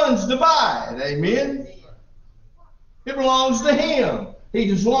the funds to buy it. Amen. It belongs to Him. He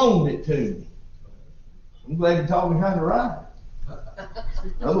just loaned it to me. I'm glad He taught me how to ride.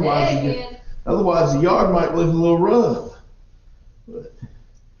 Otherwise, the yard might look a little rough.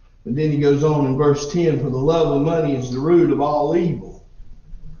 But then he goes on in verse 10, for the love of money is the root of all evil.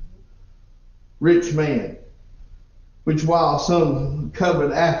 Rich man, which while some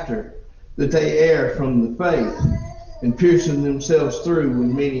covet after, that they err from the faith, and piercing themselves through with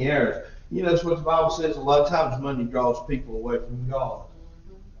many errors. You know, that's what the Bible says. A lot of times money draws people away from God.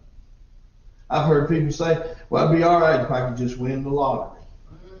 I've heard people say, well, I'd be all right if I could just win the lottery.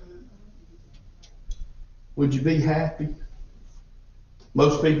 Would you be happy?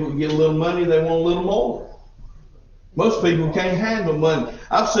 Most people get a little money, they want a little more. Most people can't handle money.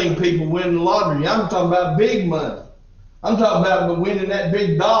 I've seen people win the lottery. I'm talking about big money. I'm talking about winning that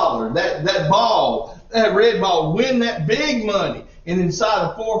big dollar, that ball, that red ball, win that big money. And inside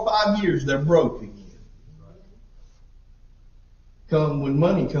of 4 or 5 years, they're broke again. When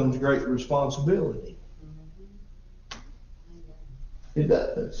money comes great responsibility. It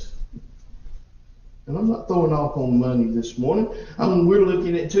does. And I'm not throwing off on money this morning. We're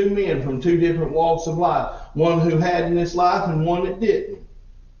looking at two men from two different walks of life. One who had in this life and one that didn't.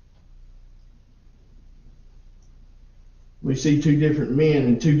 We see two different men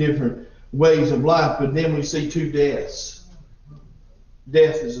and two different ways of life, but then we see two deaths.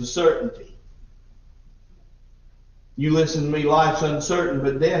 Death is a certainty. You listen to me, life's uncertain,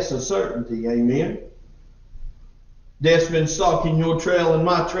 but death's a certainty. Amen. Death's been stalking your trail and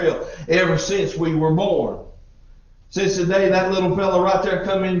my trail ever since we were born. Since the day that little fella right there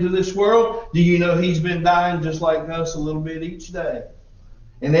come into this world, do you know he's been dying just like us a little bit each day?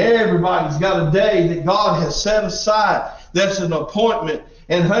 And everybody's got a day that God has set aside. That's an appointment.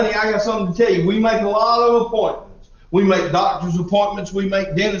 And honey, I got something to tell you. We make a lot of appointments. We make doctor's appointments. We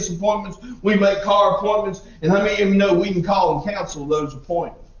make dentist appointments. We make car appointments. And how many of you know we can call and cancel those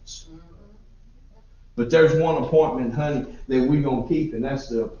appointments? But there's one appointment, honey, that we're going to keep, and that's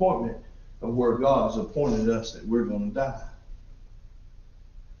the appointment of where God has appointed us that we're going to die.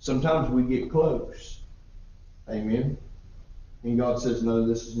 Sometimes we get close. Amen. And God says, no,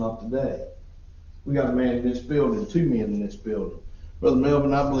 this is not the day. We got a man in this building, two men in this building. Brother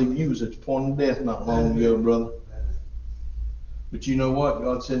Melvin, I believe you was at the point of death not long ago, brother. But you know what?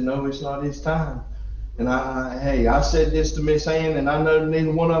 God said, no, it's not His time. And I said this to Miss Ann, and I know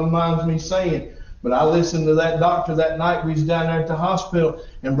neither one of them minds me saying, but I listened to that doctor that night we was down there at the hospital,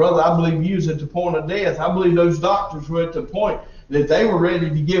 and brother, I believe you was at the point of death. I believe those doctors were at the point that they were ready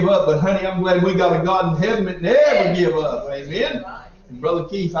to give up. But honey, I'm glad we got a God in heaven that never give up. Amen. And Brother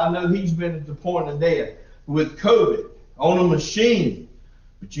Keith, I know he's been at the point of death with COVID on a machine.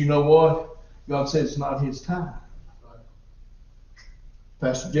 But you know what? God said it's not His time.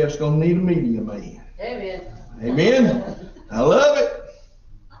 Pastor Jeff's going to need a media man. Amen. Amen. I love it.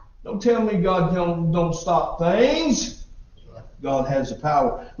 Don't tell me God don't stop things. God has the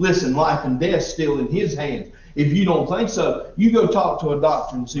power. Listen, life and death still in His hands. If you don't think so, you go talk to a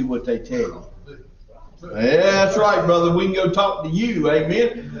doctor and see what they tell you. Yeah, that's right, brother. We can go talk to you.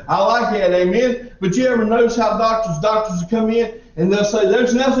 Amen. I like that. Amen. But you ever notice how doctors will come in and they'll say,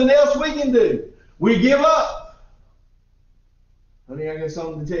 there's nothing else we can do. We give up. Honey, I got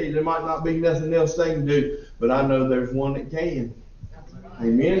something to tell you. There might not be nothing else they can do, but I know there's one that can.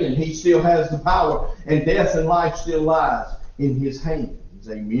 Amen. And He still has the power. And death and life still lies in His hands.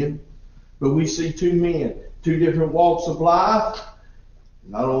 Amen. But we see two men, two different walks of life.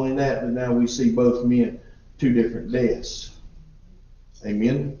 Not only that, but now we see both men, two different deaths.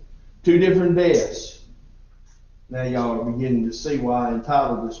 Amen? Two different deaths. Now y'all are beginning to see why I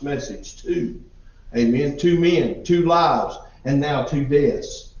entitled this message, Two. Amen? Two men, two lives, and now two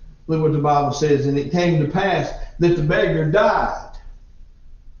deaths. Look what the Bible says. And it came to pass that the beggar died.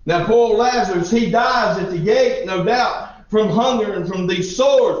 Now poor old Lazarus, he dies at the gate, no doubt, from hunger and from these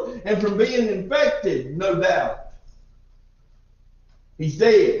sores and from being infected, no doubt. He's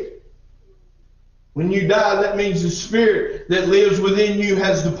dead. When you die, that means the spirit that lives within you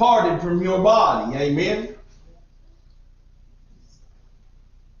has departed from your body. Amen?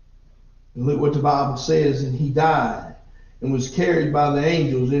 And look what the Bible says. And he died and was carried by the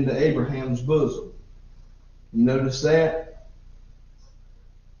angels into Abraham's bosom. You notice that?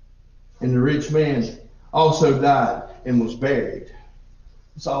 And the rich man also died and was buried.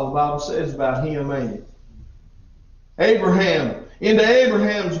 That's all the Bible says about him, ain't it? Abraham, into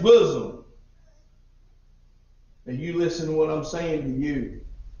Abraham's bosom. And you listen to what I'm saying to you.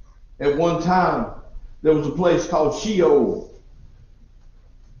 At one time, there was a place called Sheol.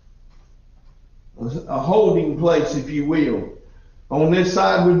 A holding place, if you will. On this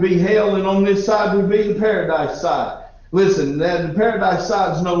side would be hell, and on this side would be the paradise side. Listen, the paradise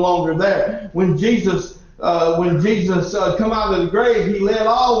side is no longer there. When Jesus come out of the grave, he led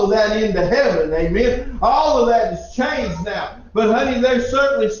all of that into heaven. Amen. All of that has changed now. But honey, there's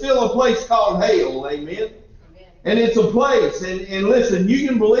certainly still a place called hell. Amen. And it's a place. And listen, you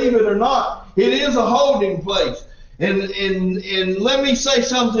can believe it or not, it is a holding place. And let me say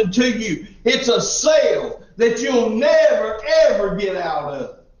something to you. It's a cell that you'll never, ever get out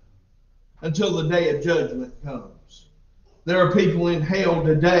of until the day of judgment comes. There are people in hell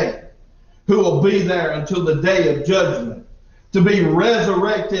today who will be there until the day of judgment, to be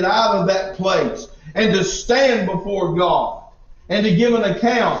resurrected out of that place and to stand before God and to give an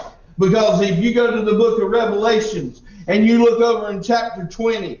account. Because if you go to the book of Revelations and you look over in chapter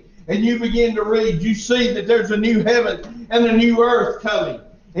 20 and you begin to read, you see that there's a new heaven and a new earth coming.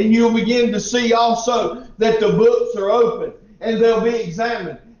 And you'll begin to see also that the books are open and they'll be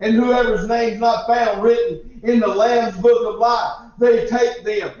examined. And whoever's name's not found written in the Lamb's book of life, they take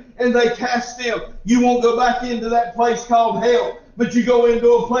them and they cast them. You won't go back into that place called hell, but you go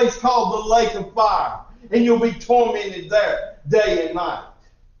into a place called the lake of fire. And you'll be tormented there day and night.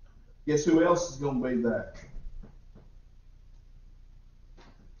 Guess who else is going to be there?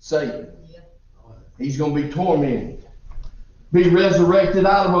 Satan. He's going to be tormented. Be resurrected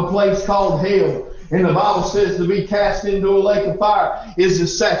out of a place called hell. And the Bible says to be cast into a lake of fire is the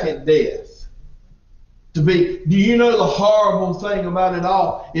second death. Do you know the horrible thing about it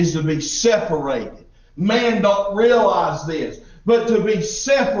all is to be separated. Man don't realize this, but to be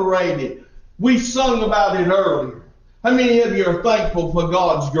separated. We sung about it earlier. How many of you are thankful for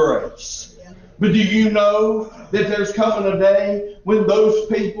God's grace? But do you know that there's coming a day when those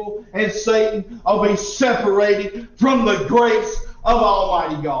people and Satan will be separated from the grace of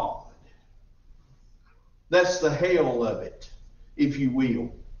Almighty God? That's the hell of it, if you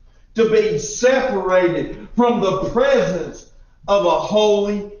will. To be separated from the presence of a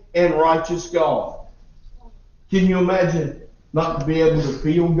holy and righteous God. Can you imagine not to be able to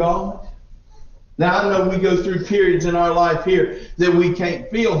feel God? Now, I know we go through periods in our life here that we can't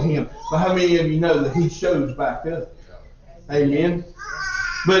feel Him. But how many of you know that He shows back up? Amen?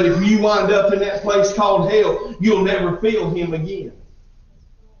 But if you wind up in that place called hell, you'll never feel Him again.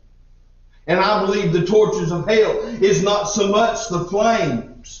 And I believe the tortures of hell is not so much the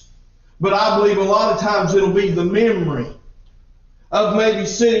flames, but I believe a lot of times it'll be the memory of maybe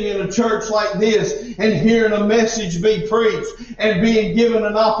sitting in a church like this and hearing a message be preached and being given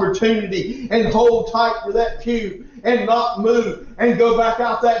an opportunity and hold tight to that pew and not move and go back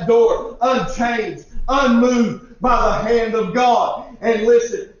out that door unchanged, unmoved by the hand of God, and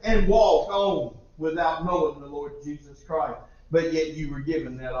listen and walk on without knowing the Lord Jesus Christ. But yet you were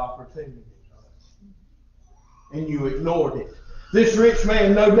given that opportunity and you ignored it. This rich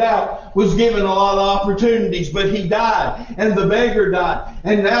man, no doubt, was given a lot of opportunities, but he died, and the beggar died.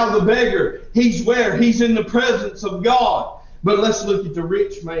 And now the beggar, he's where? He's in the presence of God. But let's look at the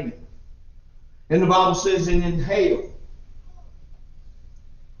rich man. And the Bible says in hell.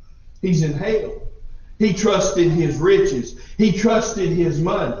 He's in hell. He trusted his riches. He trusted his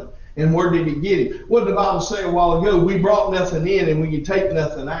money. And where did he get it? What did the Bible say a while ago? We brought nothing in and we can take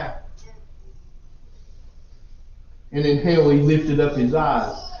nothing out. And in hell he lifted up his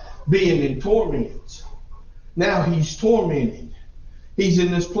eyes, being in torment. Now he's tormented. He's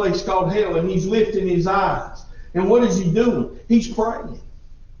in this place called hell and he's lifting his eyes. And what is he doing? He's praying.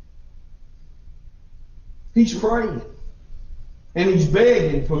 He's praying. And he's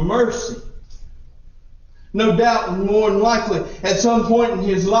begging for mercy. No doubt, and more than likely, at some point in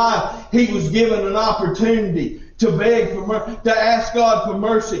his life, he was given an opportunity to beg for mercy, to ask God for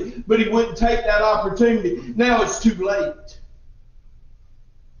mercy, but he wouldn't take that opportunity. Now it's too late.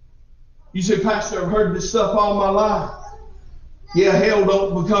 You say, Pastor, I've heard this stuff all my life. Yeah, hell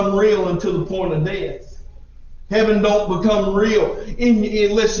don't become real until the point of death. Heaven don't become real. And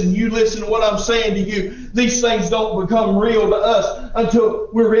listen to what I'm saying to you. These things don't become real to us until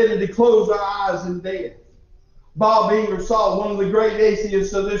we're ready to close our eyes in death. Bob Ingersoll, one of the great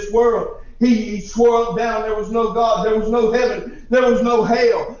atheists of this world, he swore up down there was no God, there was no heaven, there was no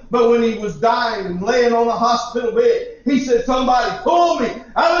hell. But when he was dying and laying on a hospital bed, he said, somebody pull me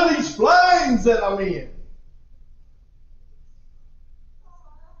out of these flames that I'm in.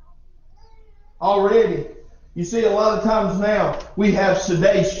 Already, you see, a lot of times now we have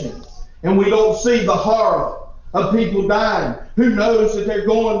sedation and we don't see the horror of people dying. Who knows that they're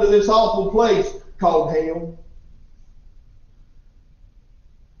going to this awful place called hell?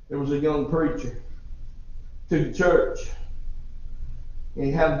 There was a young preacher to the church, and he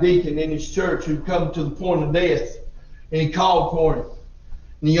had a deacon in his church who'd come to the point of death, and he called for him.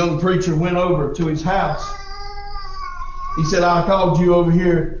 And the young preacher went over to his house. He said, I called you over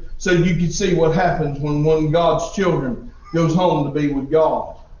here so you could see what happens when one of God's children goes home to be with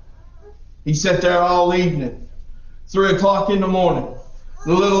God. He sat there all evening. 3 o'clock in the morning,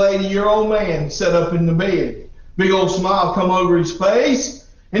 the little 80-year-old man sat up in the bed. Big old smile come over his face.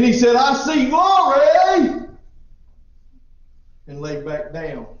 And he said, I see glory. And laid back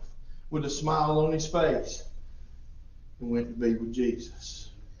down with a smile on his face and went to be with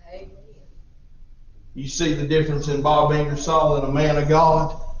Jesus. Amen. You see the difference in Bob Ingersoll and a man of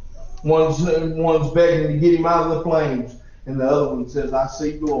God? One's begging to get him out of the flames, and the other one says, I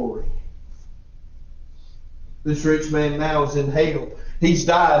see glory. This rich man now is in hell. He's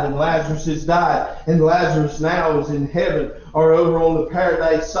died and Lazarus has died. And Lazarus now is in heaven, or over on the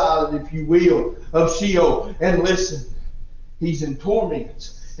paradise side, if you will, of Sheol. And listen, he's in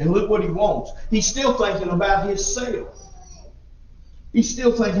torments. And look what he wants. He's still thinking about himself. He's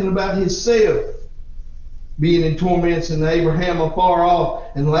still thinking about himself. Being in torments, and Abraham afar off,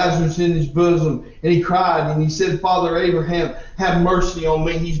 and Lazarus in his bosom. And he cried and he said, Father Abraham, have mercy on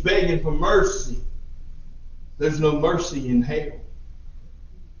me. He's begging for mercy. There's no mercy in hell.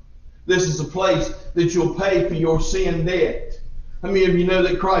 This is a place that you'll pay for your sin debt. How many of you know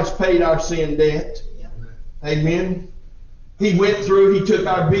that Christ paid our sin debt? Yep. Amen. He went through, he took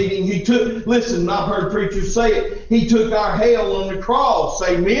our beating, listen, I've heard preachers say it, he took our hell on the cross.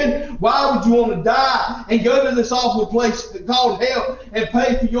 Amen. Why would you want to die and go to this awful place called hell and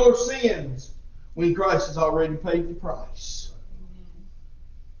pay for your sins when Christ has already paid the price?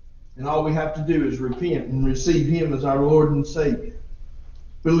 And all we have to do is repent and receive him as our Lord and Savior.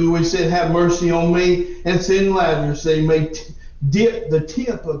 But we said, have mercy on me, and send Lazarus that he may dip the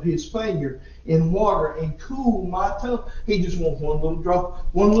tip of his finger in water and cool my tongue. He just wants one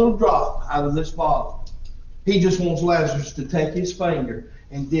little drop out of this bottle. He just wants Lazarus to take his finger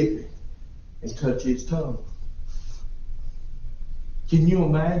and dip it and touch his tongue. Can you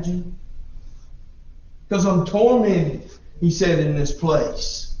imagine? Because I'm tormented, he said, in this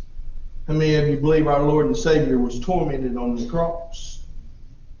place. How many of you believe our Lord and Savior was tormented on the cross?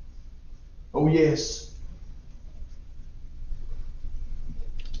 Oh, yes.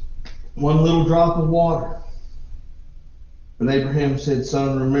 One little drop of water. But Abraham said,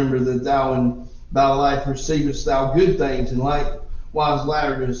 Son, remember that thou in thy life receivest thou good things, and likewise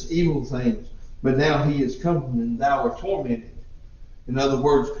Lazarus evil things. But now he is come, and thou art tormented. In other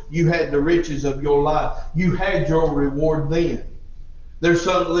words, you had the riches of your life. You had your reward then. There's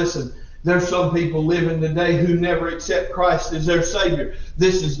some people living today who never accept Christ as their Savior.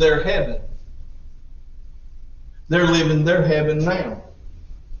 This is their heaven. They're living their heaven now.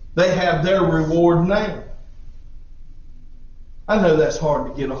 They have their reward now. I know that's hard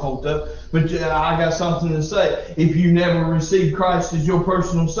to get a hold of, but I got something to say. If you never received Christ as your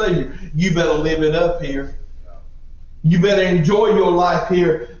personal Savior, you better live it up here. You better enjoy your life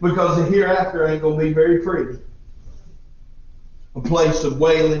here, because the hereafter ain't going to be very pretty. A place of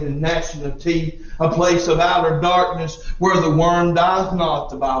wailing and gnashing of teeth, a place of outer darkness where the worm dieth not,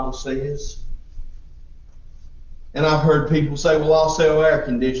 the Bible says. And I've heard people say, well, I'll sell air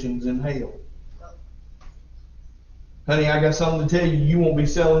conditioners in hell. Honey, I got something to tell you. You won't be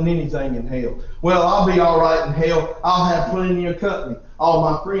selling anything in hell. Well, I'll be all right in hell. I'll have plenty of company. All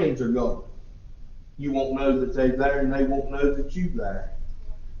my friends are gone. You won't know that they're there, and they won't know that you're there.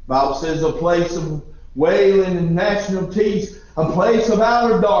 The Bible says a place of wailing and gnashing of teeth, a place of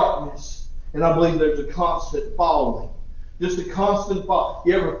outer darkness. And I believe there's a constant falling. Just a constant fall.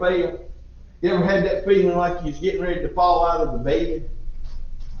 You ever fail? You ever had that feeling like you was getting ready to fall out of the bed?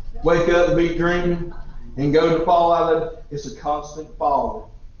 Wake up and be dreaming and go to fall out of it? It's a constant falling.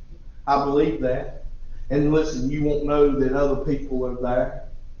 I believe that. And listen, you won't know that other people are there.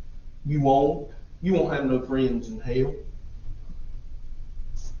 You won't. You won't have no friends in hell.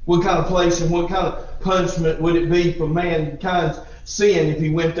 What kind of place and what kind of punishment would it be for mankind's sin if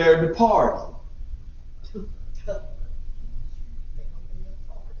he went there to party?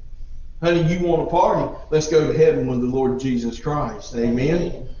 Honey, you want a party? Let's go to heaven with the Lord Jesus Christ.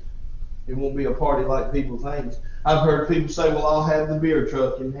 Amen. It won't be a party like people think. I've heard people say, well, I'll have the beer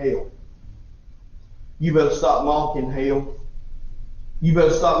truck in hell. You better stop mocking hell. You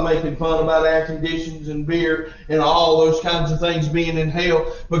better stop making fun about air conditions and beer and all those kinds of things being in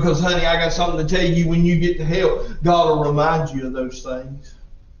hell. Because, honey, I got something to tell you. When you get to hell, God will remind you of those things.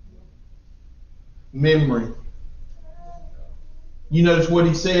 Memory. You notice what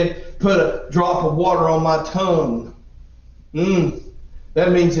he said? Put a drop of water on my tongue.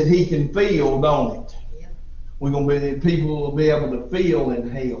 That means that he can feel, don't it? Yeah. People will be able to feel in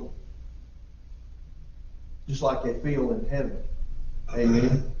hell. Just like they feel in heaven.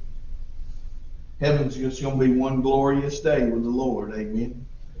 Amen. Heaven's just going to be one glorious day with the Lord. Amen.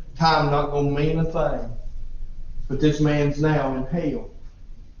 Time not going to mean a thing. But this man's now in hell.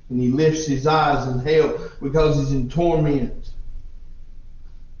 And he lifts his eyes in hell because he's in torment.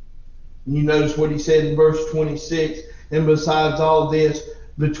 And you notice what he said in verse 26. And besides all this,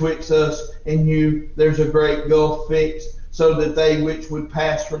 betwixt us and you, there's a great gulf fixed, so that they which would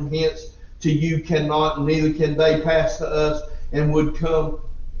pass from hence to you cannot, and neither can they pass to us, and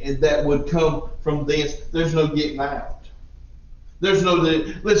that would come from thence. There's no getting out. There's no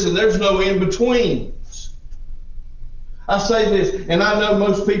in betweens. I say this, and I know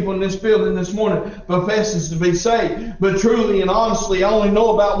most people in this building this morning professes to be saved, but truly and honestly, I only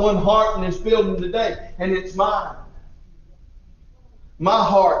know about one heart in this building today, and it's mine. My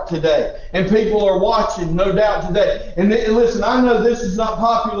heart today. And people are watching, no doubt, today. And listen, I know this is not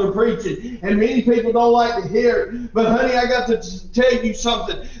popular preaching, and many people don't like to hear it. But honey, I got to tell you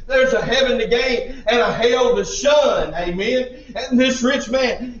something. There's a heaven to gain and a hell to shun. Amen. And this rich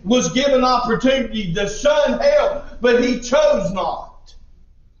man was given opportunity to shun hell, but he chose not.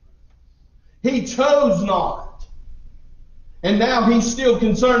 He chose not. And now he's still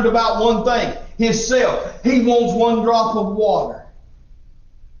concerned about one thing, himself. He wants one drop of water.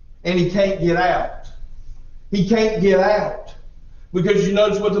 And he can't get out. He can't get out. Because you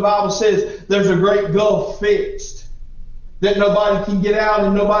notice what the Bible says, there's a great gulf fixed that nobody can get out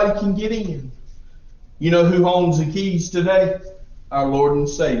and nobody can get in. You know who owns the keys today? Our Lord and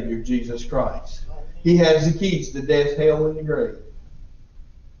Savior, Jesus Christ. He has the keys to death, hell, and the grave.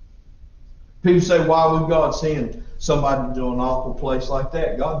 People say, why would God send somebody to an awful place like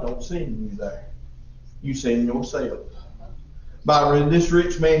that? God don't send you there. You send yourself. By this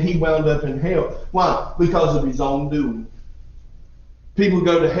rich man, he wound up in hell. Why? Because of his own doing. People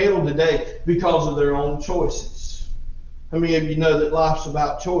go to hell today because of their own choices. How many of you know that life's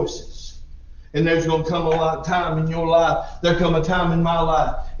about choices? And there's going to come a time in your life, there come a time in my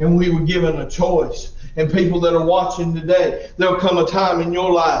life, and we were given a choice. And people that are watching today, there'll come a time in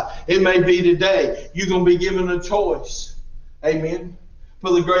your life, it may be today, you're going to be given a choice. Amen.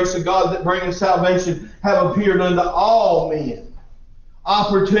 For the grace of God that bringeth salvation have appeared unto all men.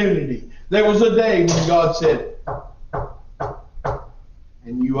 Opportunity. There was a day when God said,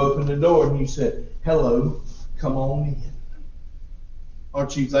 and you opened the door and you said, hello, come on in.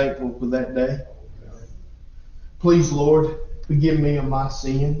 Aren't you thankful for that day? Please, Lord, forgive me of my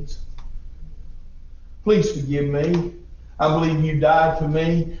sins. Please forgive me. I believe you died for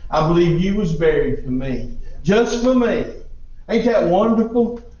me. I believe you was buried for me. Just for me. Ain't that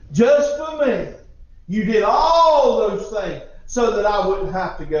wonderful? Just for me. You did all those things so that I wouldn't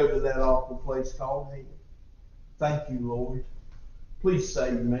have to go to that awful place called hell. Thank you, Lord. Please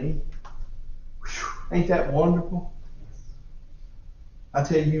save me. Whew. Ain't that wonderful? I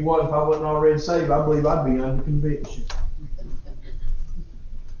tell you what, if I wasn't already saved, I believe I'd be under conviction.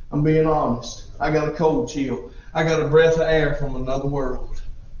 I'm being honest. I got a cold chill. I got a breath of air from another world.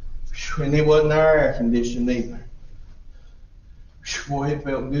 Whew. And it wasn't our air conditioning either. Whew. Boy, it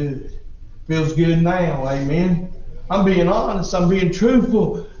felt good. Feels good now, amen. I'm being honest. I'm being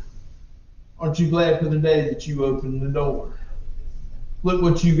truthful. Aren't you glad for the day that you opened the door? Look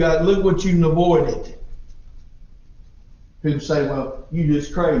what you got. Look what you avoided. People say, well, you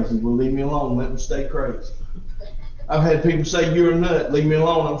just crazy. Well, leave me alone. Let me stay crazy. I've had people say, you're a nut. Leave me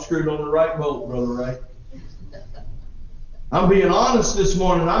alone. I'm screwed on the right bolt, Brother Ray. I'm being honest this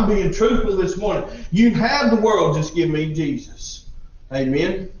morning. I'm being truthful this morning. You have the world, just give me Jesus.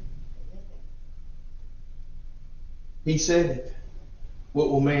 Amen. He said it. What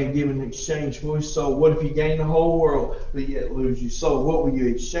will man give in exchange for his soul? What if you gain the whole world but yet lose your soul? What will you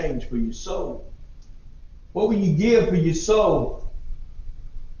exchange for your soul? What will you give for your soul?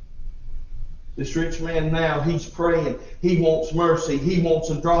 This rich man now, he's praying. He wants mercy. He wants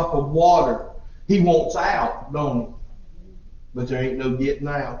a drop of water. He wants out, don't he? But there ain't no getting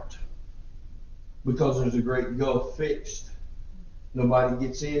out. Because there's a great gulf fixed. Nobody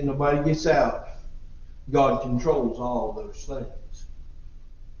gets in, nobody gets out. God controls all those things.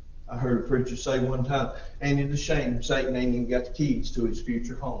 I heard a preacher say one time, ain't it a shame Satan ain't even got the keys to his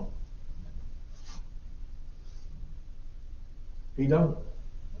future home? He don't.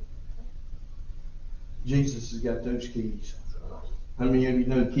 Jesus has got those keys. How many of you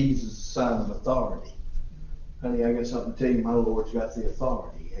know keys is a sign of authority? Honey, I got something to tell you. My Lord's got the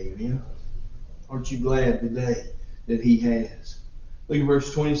authority. Amen. Aren't you glad today that he has? Look at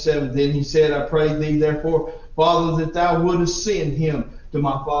verse 27. Then he said, I pray thee therefore, Father, that thou wouldest send him to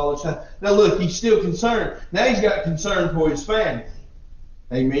my father's house. Now look, he's still concerned. Now he's got concern for his family.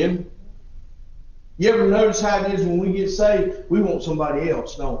 Amen. You ever notice how it is when we get saved? We want somebody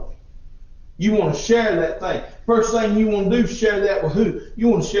else, don't we? You want to share that thing. First thing you want to do is share that with who? You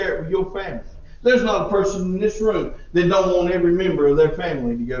want to share it with your family. There's not a person in this room that don't want every member of their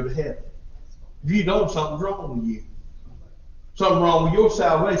family to go to heaven. If you don't, something's wrong with you. Something wrong with your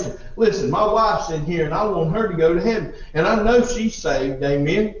salvation. Listen, my wife's in here and I want her to go to heaven. And I know she's saved,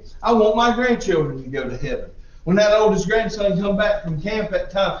 amen. I want my grandchildren to go to heaven. When that oldest grandson come back from camp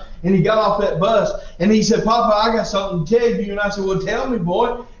that time and he got off that bus and he said, Papa, I got something to tell you. And I said, well, tell me,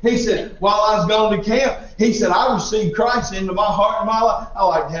 boy. He said, while I was going to camp, he said, I received Christ into my heart and my life. I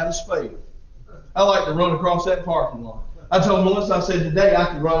like to have a spade. I like to run across that parking lot. I told Melissa, I said, today I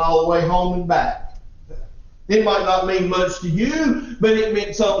could run all the way home and back. It might not mean much to you, but it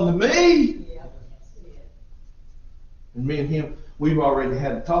meant something to me. And me and him, we've already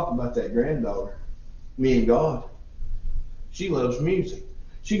had a talk about that granddaughter. Me and God. She loves music.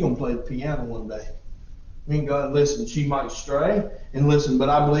 She's going to play the piano one day. Me and God, listen, she might stray, and listen, but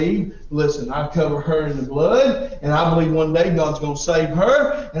I believe, listen, I cover her in the blood, and I believe one day God's going to save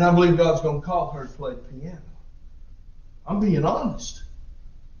her, and I believe God's going to call her to play the piano. I'm being honest.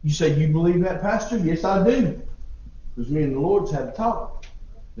 You say, you believe that, Pastor? Yes, I do. Because me and the Lord's had a talk.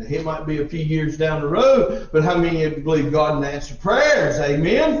 Now, it might be a few years down the road, but how many of you believe God can answer prayers?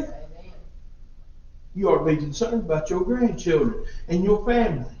 Amen? You ought to be concerned about your grandchildren and your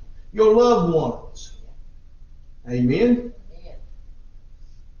family, your loved ones. Amen?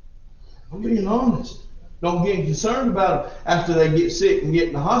 I'm being honest. Don't get concerned about them after they get sick and get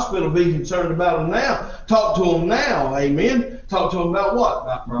in the hospital. Be concerned about them now. Talk to them now. Amen? Talk to them about what?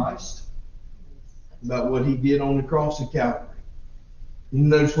 About Christ. About what he did on the cross of Calvary. You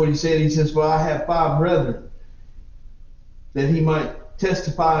notice what he said? He says, well, I have 5 brethren, that he might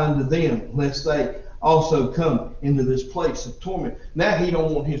testify unto them, lest they also come into this place of torment. Now he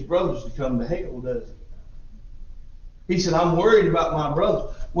don't want his brothers to come to hell, does he? He said, I'm worried about my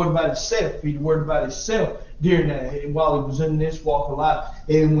brothers. What about himself? He's worried about himself during that, while he was in this walk of life.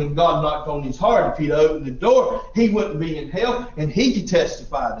 And when God knocked on his heart, if he'd opened the door, he wouldn't be in hell, and he could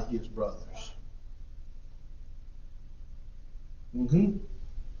testify to his brothers.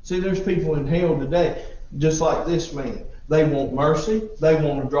 See, there's people in hell today, just like this man. They want mercy. They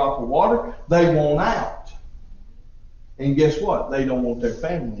want a drop of water. They want out. And guess what? They don't want their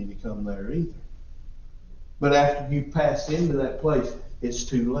family to come there either. But after you pass into that place, it's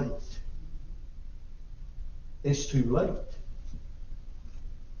too late. It's too late.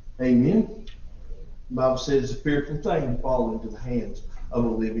 Amen? The Bible says it's a fearful thing to fall into the hands of a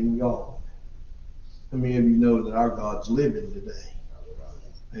living God. How many of you know that our God's living today?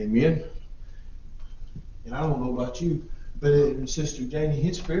 Amen? And I don't know about you, but Sister Janie,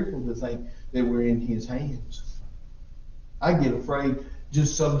 it's fearful to think that we're in his hands. I get afraid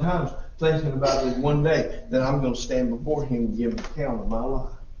just sometimes thinking about it one day that I'm going to stand before him and give an account of my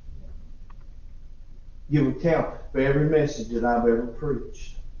life. Give account for every message that I've ever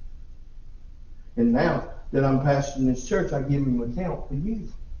preached. And now that I'm pastoring this church, I give him account for you.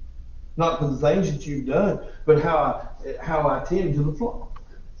 Not for the things that you've done, but how I tend to the flock.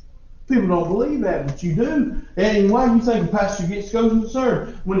 People don't believe that, but you do. And why do you think a pastor gets so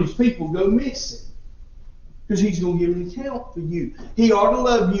concerned when his people go missing? Because he's going to give an account for you. He ought to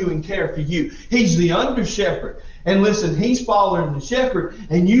love you and care for you. He's the under shepherd. And listen, he's following the shepherd,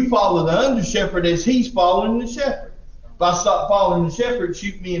 and you follow the under shepherd as he's following the shepherd. If I stop following the shepherd,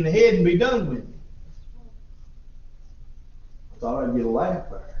 shoot me in the head and be done with me. Thought I'd get a laugh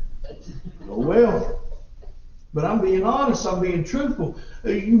there. Oh well. But I'm being honest, I'm being truthful.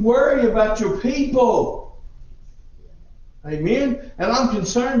 You worry about your people. Amen? And I'm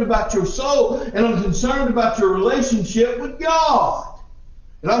concerned about your soul, and I'm concerned about your relationship with God.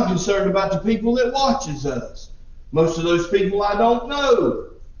 And I'm concerned about the people that watches us. Most of those people I don't know.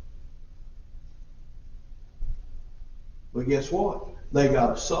 But guess what? They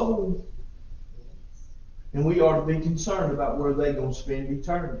got a soul. And we ought to be concerned about where they're going to spend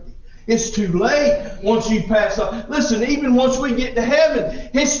eternity. It's too late once you pass on. Listen, even once we get to heaven,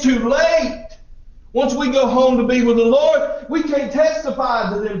 it's too late. Once we go home to be with the Lord, we can't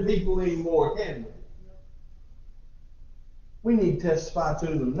testify to them people anymore, can we? We need to testify to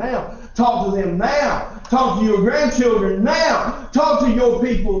them now. Talk to them now. Talk to your grandchildren now. Talk to your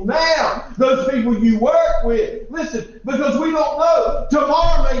people now. Those people you work with. Listen, because we don't know.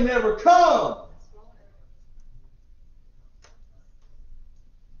 Tomorrow may never come.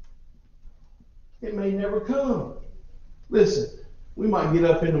 It may never come. Listen, we might get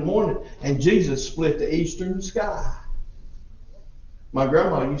up in the morning and Jesus split the eastern sky. My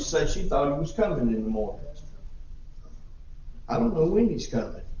grandma used to say she thought he was coming in the morning. I don't know when he's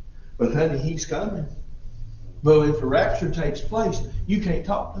coming, but honey, he's coming. But if the rapture takes place, you can't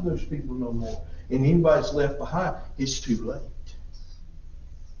talk to those people no more. And anybody's left behind, it's too late.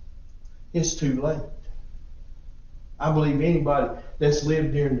 It's too late. I believe anybody that's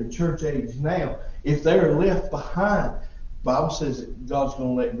lived during the church age now, if they're left behind, the Bible says that God's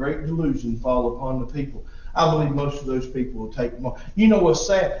going to let great delusion fall upon the people. I believe most of those people will take more. You know what's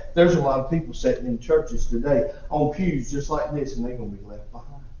sad? There's a lot of people sitting in churches today on pews just like this, and they're going to be left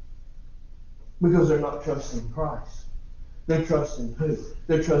behind. Because they're not trusting Christ. They're trusting who?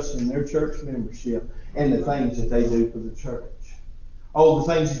 They're trusting their church membership and the things that they do for the church. Oh,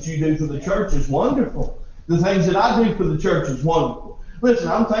 the things that you do for the church is wonderful. The things that I do for the church is wonderful. Listen,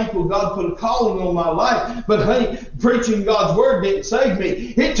 I'm thankful God put a calling on my life. But honey, preaching God's word didn't save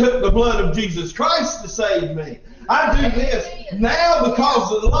me. It took the blood of Jesus Christ to save me. I do this now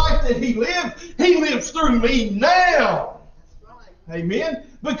because of the life that He lived. He lives through me now. Amen.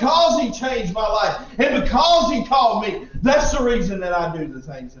 Because He changed my life. And because He called me. That's the reason that I do the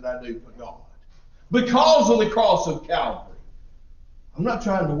things that I do for God. Because of the cross of Calvary. I'm not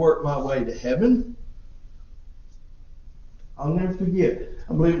trying to work my way to heaven. I'll never forget.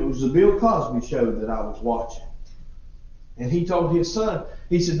 I believe it was the Bill Cosby show that I was watching. And he told his son,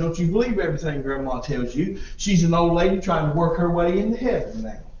 he said, don't you believe everything Grandma tells you? She's an old lady trying to work her way into heaven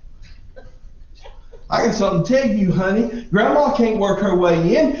now. I got something to tell you, honey. Grandma can't work her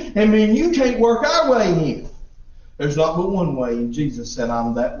way in, and me and you can't work our way in. There's not but one way, and Jesus said,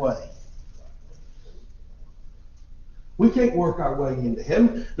 I'm that way. We can't work our way into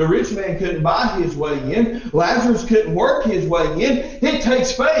heaven. The rich man couldn't buy his way in. Lazarus couldn't work his way in. It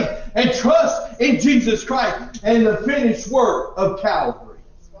takes faith and trust in Jesus Christ and the finished work of Calvary.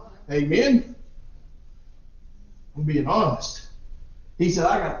 Amen? I'm being honest. He said,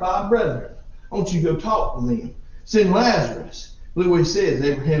 I got 5 brethren. I want you to go talk to them. Send Lazarus. Look what he says.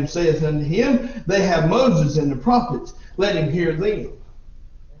 Abraham saith unto him, they have Moses and the prophets. Let him hear them.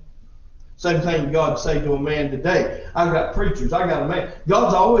 Same thing God say to a man today. I've got preachers. I got a man.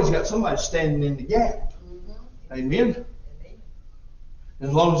 God's always got somebody standing in the gap. Amen?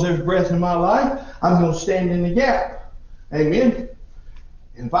 As long as there's breath in my life, I'm going to stand in the gap. Amen?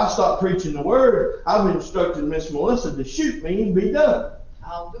 And if I stop preaching the word, I've instructed Miss Melissa to shoot me and be done.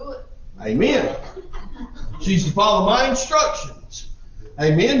 I'll do it. Amen. She's to follow my instructions.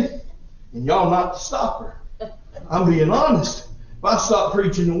 Amen? And y'all not to stop her. I'm being honest. If I stop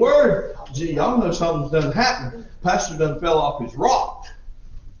preaching the word, gee, y'all know something's done happened. Pastor done fell off his rock.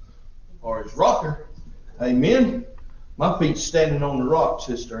 Or his rocker. Amen. My feet's standing on the rock,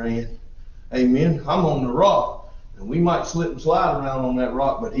 Sister Ann. Amen. I'm on the rock. And we might slip and slide around on that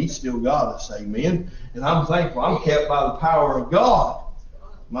rock, but He's still got us. Amen. And I'm thankful. I'm kept by the power of God.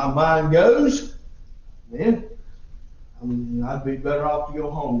 My mind goes, man, I'd be better off to go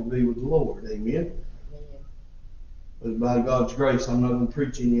home to be with the Lord. Amen. But by God's grace, I'm not going to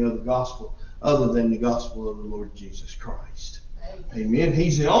preach any other gospel other than the gospel of the Lord Jesus Christ. Amen.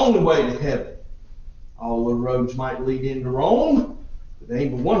 He's the only way to heaven. All the roads might lead into Rome, but there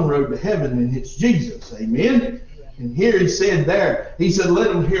ain't but one road to heaven, and it's Jesus. Amen. And here He said there, He said, let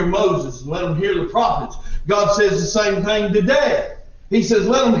them hear Moses and let them hear the prophets. God says the same thing today. He says,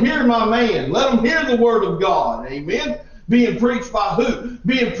 let them hear my man. Let them hear the word of God. Amen. Being preached by who?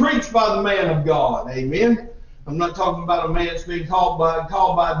 Being preached by the man of God. Amen. I'm not talking about a man that's being called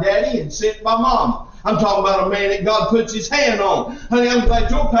by daddy and sent by mama. I'm talking about a man that God puts his hand on. Honey, I'm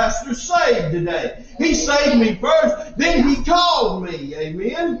glad your pastor's saved today. He saved me first, then he called me.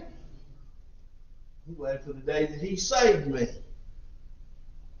 Amen. I'm glad for the day that he saved me.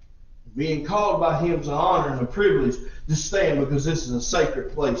 Being called by him is an honor and a privilege to stand, because this is a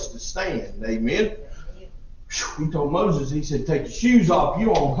sacred place to stand. Amen. He told Moses, he said, take your shoes off,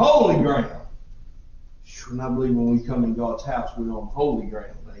 you're on holy ground. And I believe when we come in God's house, we're on holy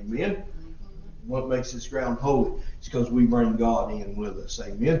ground. Amen. What makes this ground holy? It's because we bring God in with us.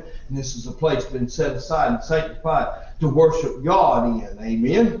 Amen. And this is a place been set aside and sanctified to worship God in.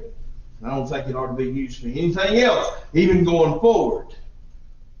 Amen. And I don't think it ought to be used for anything else, even going forward.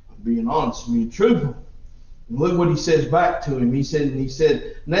 I'm being honest and being truthful. And look what he says back to him. He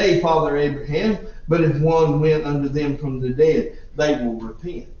said, nay, Father Abraham, but if one went unto them from the dead, they will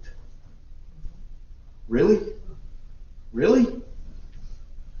repent. Really? Really?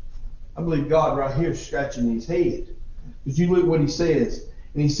 I believe God right here is scratching his head. Because you look what he says.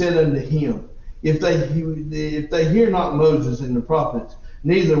 And he said unto him, if they hear not Moses and the prophets,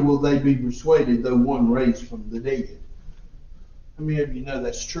 neither will they be persuaded, though one raised from the dead. How many of you know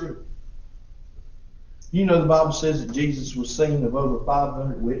that's true? You know the Bible says that Jesus was seen of over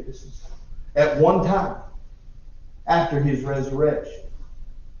 500 witnesses at one time after his resurrection.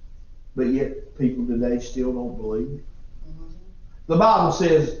 But yet people today still don't believe. The Bible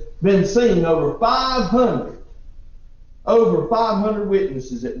says been seen over 500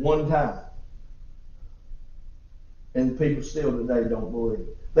 witnesses at one time. And people still today don't believe.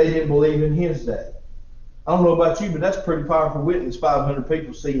 They didn't believe in his day. I don't know about you, but that's a pretty powerful witness. 500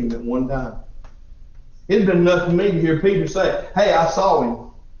 people see him at one time. It'd been enough for me to hear Peter say, hey, I saw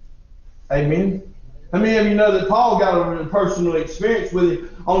him. Amen. How many of you know that Paul got a personal experience with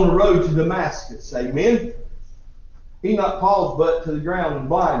him on the road to Damascus? Amen. He knocked Paul's butt to the ground and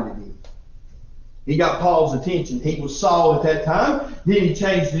blinded him. He got Paul's attention. He was Saul at that time. Then he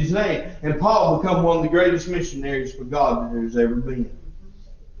changed his name. And Paul became one of the greatest missionaries for God that there's ever been.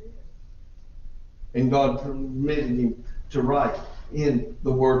 And God permitted him to write in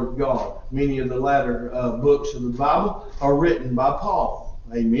the Word of God. Many of the latter books of the Bible are written by Paul.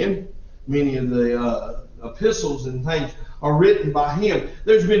 Amen. Many of the epistles and things are written by him.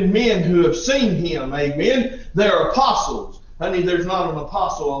 There's been men who have seen him. Amen. They're apostles. Honey, there's not an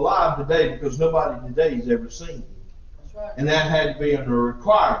apostle alive today because nobody today has ever seen him. That's right. And that had to be under a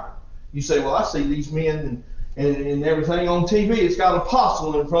requirement. You say, well, I see these men and everything on TV. It's got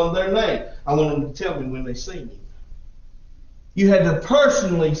apostle in front of their name. I want them to tell me when they seen him. You had to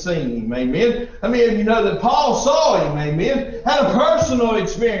personally see him, amen. How many of you know that Paul saw him, amen? Had a personal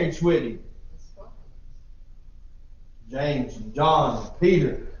experience with him. James and John and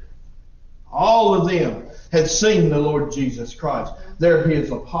Peter, all of them had seen the Lord Jesus Christ. They're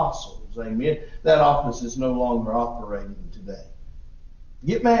his apostles, amen. That office is no longer operating today.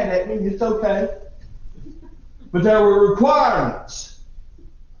 Get mad at me, it's okay. But there were requirements.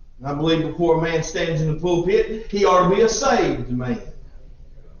 And I believe before a man stands in the pulpit, he ought to be a saved man.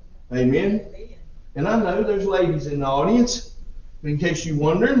 Amen. And I know there's ladies in the audience. In case you're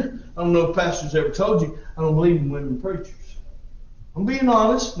wondering, I don't know if pastors ever told you, I don't believe in women preachers. I'm being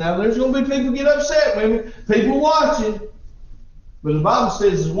honest. Now there's going to be people get upset with me, people watching. But the Bible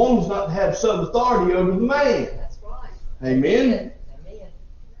says the woman's not to have some authority over the man. That's right. Amen. Amen.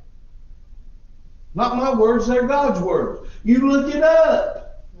 Not my words, they're God's words. You look it up.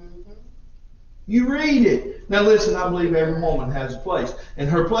 You read it. Now listen, I believe every woman has a place. And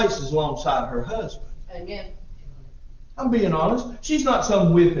her place is alongside her husband. Amen. I'm being honest. She's not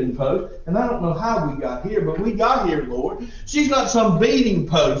some whipping post. And I don't know how we got here, but we got here, Lord. She's not some beating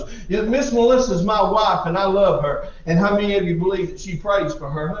post. Miss Melissa's my wife, and I love her. And how many of you believe that she prays for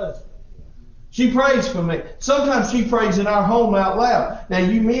her husband? She prays for me. Sometimes she prays in our home out loud. Now,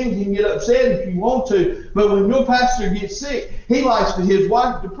 you men can get upset if you want to, but when your pastor gets sick, he likes for his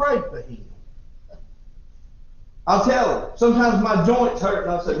wife to pray for him. I'll tell her. Sometimes my joints hurt,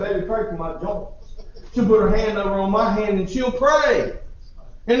 and I'll say, baby, pray for my joints. She'll put her hand over on my hand, and she'll pray.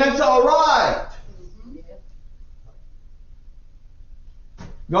 And that's all right.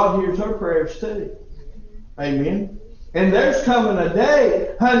 God hears her prayers too. Amen. And there's coming a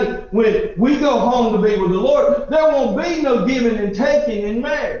day, honey, when we go home to be with the Lord, there won't be no giving and taking in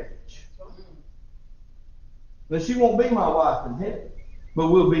marriage. But she won't be my wife in heaven.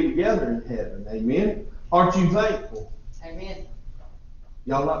 But we'll be together in heaven. Amen. Aren't you thankful? Amen.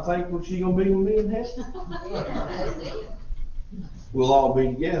 Y'all not thankful she's going to be with me in heaven? We'll all be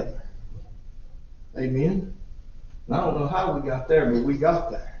together. Amen. And I don't know how we got there, but we got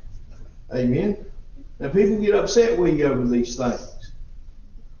there. Amen. Now people get upset with you over these things.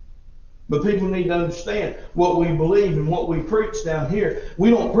 But people need to understand what we believe and what we preach down here. We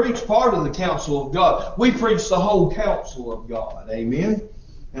don't preach part of the counsel of God. We preach the whole counsel of God. Amen?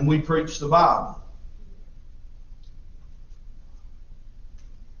 And we preach the Bible.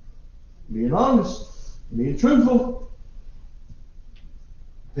 Being honest, being truthful.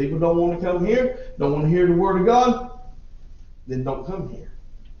 People don't want to come here, don't want to hear the Word of God, then don't come here.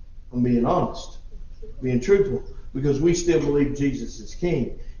 I'm being honest, being truthful, because we still believe Jesus is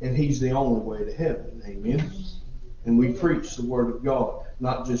King, and He's the only way to heaven. Amen? And we preach the Word of God,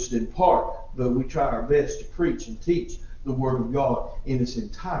 not just in part, but we try our best to preach and teach the Word of God in its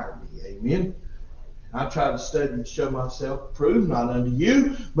entirety. Amen? I try to study to show myself approved, not unto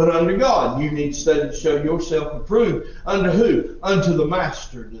you, but unto God. You need to study to show yourself approved. Unto who? Unto the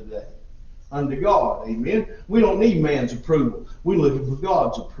Master today. Unto God. Amen. We don't need man's approval. We're looking for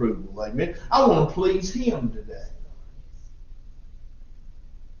God's approval. Amen. I want to please Him today.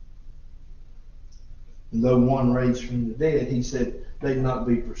 And though one raised from the dead, He said they'd not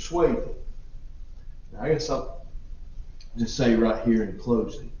be persuaded. Now, I got something to say right here in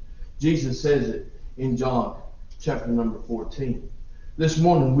closing. Jesus says it in John chapter number 14. This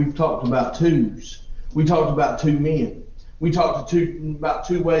morning we've talked about twos. We talked about two men. We talked about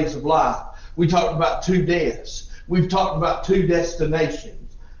two ways of life. We talked about two deaths. We've talked about two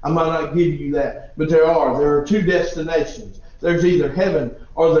destinations. I might not give you that, but there are two destinations. There's either heaven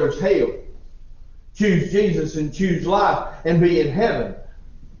or there's hell. Choose Jesus and choose life and be in heaven,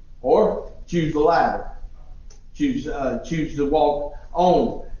 or choose the latter. Choose to walk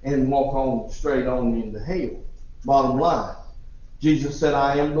on and walk on straight on into hell. Bottom line, Jesus said,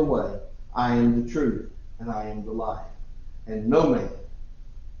 I am the way, I am the truth, and I am the life. And no man,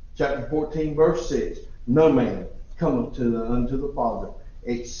 chapter 14, verse 6, no man cometh unto the Father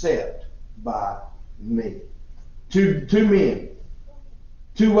except by me. Two men,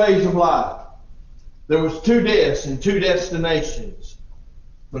 two ways of life. There was two deaths and two destinations,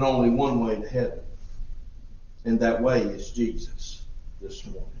 but only one way to heaven. And that way is Jesus this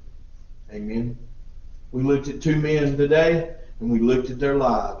morning. Amen. We looked at two men today, and we looked at their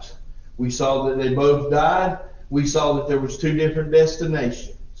lives. We saw that they both died. We saw that there was two different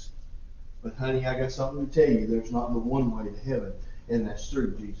destinations. But honey, I got something to tell you. There's not but one way to heaven, and that's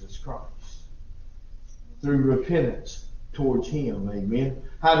through Jesus Christ. Through repentance towards Him. Amen.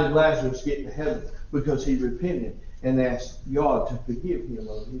 How did Lazarus get to heaven? Because he repented and asked God to forgive him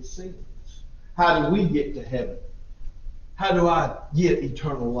of his sins. How do we get to heaven? How do I get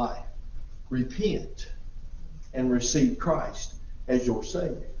eternal life? Repent and receive Christ as your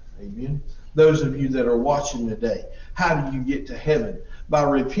Savior. Amen. Those of you that are watching today, how do you get to heaven? By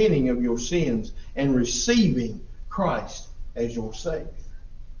repenting of your sins and receiving Christ as your Savior.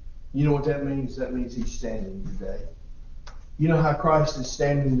 You know what that means? That means He's standing today. You know how Christ is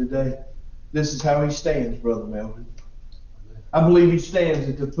standing today? This is how He stands, Brother Melvin. I believe He stands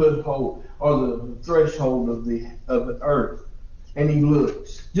at the foothold or the threshold of the earth. And He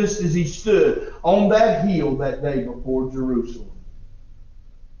looks, just as He stood on that hill that day before Jerusalem.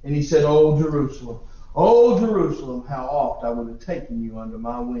 And He said, oh Jerusalem, how oft I would have taken you under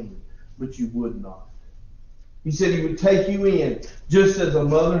my wing, but you would not. He said He would take you in, just as a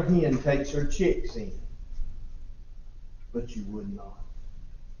mother hen takes her chicks in. But you would not.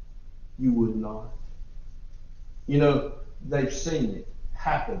 You would not. You know, they've seen it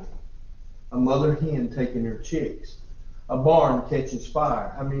happen. A mother hen taking her chicks. A barn catches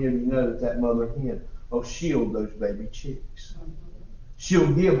fire. How many of you know that mother hen will shield those baby chicks?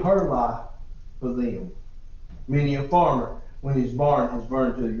 She'll give her life for them. Many a farmer, when his barn has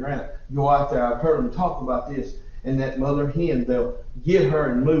burned to the ground, go out there. I've heard them talk about this. And that mother hen, they'll get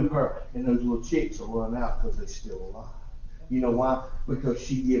her and move her, and those little chicks will run out because they're still alive. You know why? Because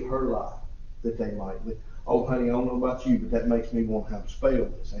she gave her life that they might live. Oh, honey, I don't know about you, but that makes me want to have a spell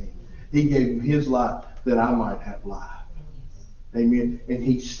in his hand. He gave him His life that I might have life. Amen. And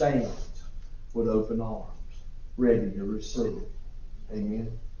He stands with open arms, ready to receive.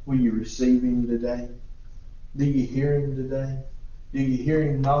 Amen. Will you receive Him today? Do you hear Him today? Do you hear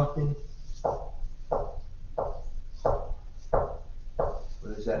Him knocking? But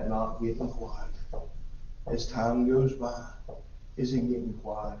is that not getting quieter? As time goes by, is it getting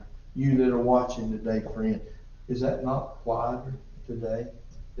quieter? You that are watching today, friend, is that not quieter today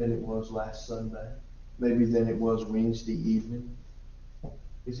than it was last Sunday? Maybe than it was Wednesday evening?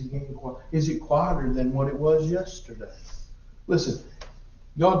 Is it getting quiet? Is it quieter than what it was yesterday? Listen,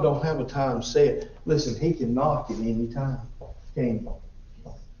 God don't have a time set. Listen, He can knock at any time. Can't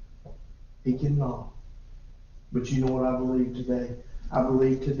He? He can knock. But you know what I believe today? I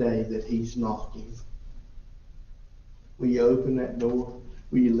believe today that He's knocking. Will you open that door?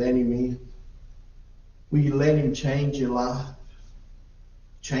 Will you let Him in? Will you let Him change your life?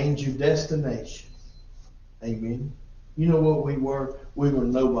 Change your destination? Amen. You know what we were? We were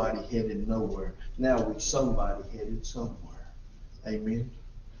nobody headed nowhere. Now we're somebody headed somewhere. Amen.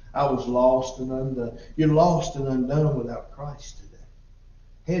 I was lost and undone. You're lost and undone without Christ today.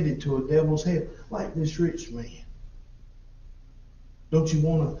 Headed to a devil's hell, like this rich man. Don't you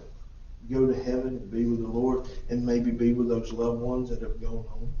want to go to heaven and be with the Lord and maybe be with those loved ones that have gone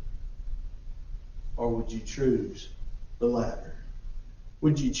home? Or would you choose the latter?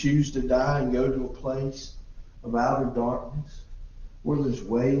 Would you choose to die and go to a place of outer darkness where there's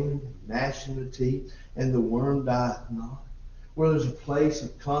wailing, gnashing of teeth, and the worm dieth not? Where there's a place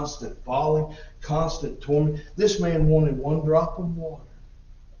of constant falling, constant torment. This man wanted one drop of water.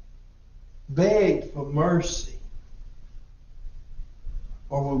 Begged for mercy.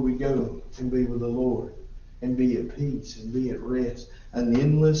 Or will we go and be with the Lord and be at peace and be at rest? An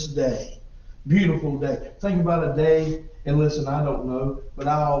endless day. Beautiful day. Think about a day, and listen, I don't know, but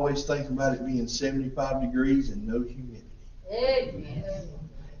I always think about it being 75 degrees and no humidity. Amen.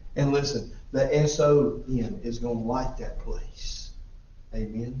 And listen, the S-O-N is going to light that place.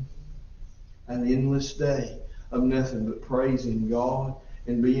 Amen. An endless day of nothing but praising God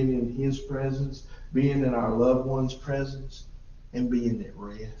and being in His presence, being in our loved ones' presence, and being at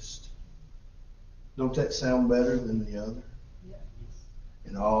rest. Don't that sound better than the other? Yes.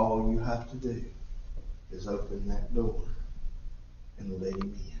 And all you have to do is open that door and let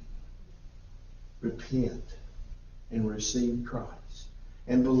Him in. Repent and receive Christ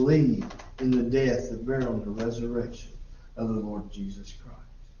and believe in the death, the burial, and the resurrection of the Lord Jesus Christ.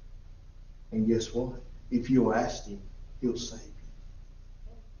 And guess what? If you'll ask Him, He'll save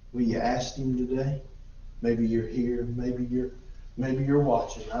you. Will you ask Him today? Maybe you're here, maybe you're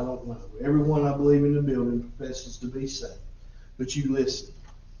watching, I don't know. Everyone I believe in the building professes to be saved. But you listen.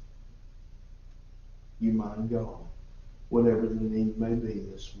 You mind God, whatever the need may be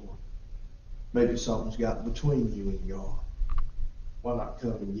this morning. Maybe something's got between you and God. Why not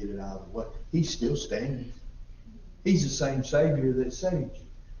come and get it out of the way? He's still standing. He's the same Savior that saved you.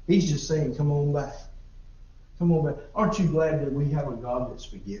 He's just saying, come on back. Come on back. Aren't you glad that we have a God that's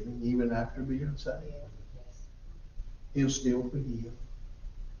forgiving even after being saved? He'll still forgive.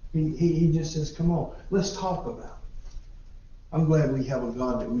 He just says, come on, let's talk about it. I'm glad we have a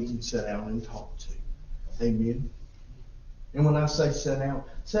God that we can sit down and talk to. Amen. And when I say sit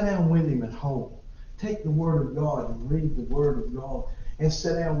down with Him at home. Take the Word of God and read the Word of God and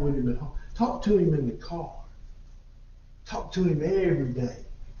sit down with Him at home. Talk to Him in the car. Talk to Him every day.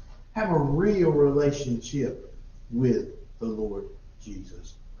 Have a real relationship with the Lord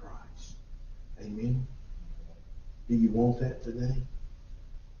Jesus Christ. Amen. Do you want that today?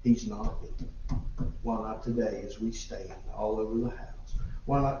 He's knocking. Why not today as we stand all over the house?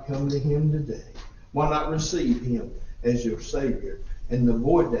 Why not come to Him today? Why not receive Him as your Savior and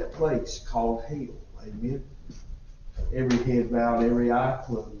avoid that place called hell? Amen. Every head bowed, every eye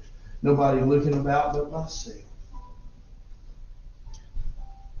closed. Nobody looking about but myself.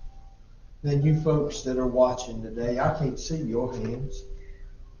 Now you folks that are watching today, I can't see your hands.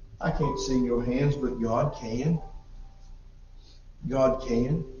 I can't see your hands, but God can. God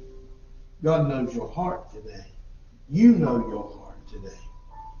can. God knows your heart today. You know your heart today.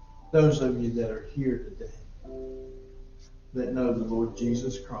 Those of you that are here today that know the Lord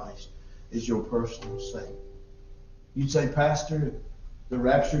Jesus Christ is your personal Savior. You'd say, Pastor, if the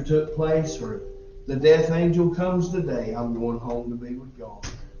rapture took place or if the death angel comes today, I'm going home to be with God.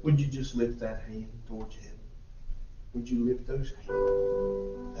 Would you just lift that hand towards heaven? Would you lift those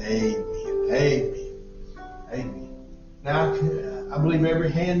hands? Amen. Amen. Amen. Now, I believe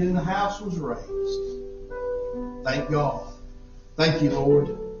every hand in the house was raised. Thank God. Thank you,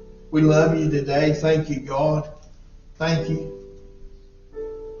 Lord. We love you today. Thank you, God. Thank you.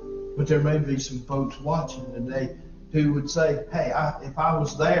 But there may be some folks watching today who would say, hey, if I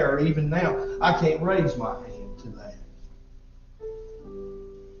was there, or even now, I can't raise my hand to that.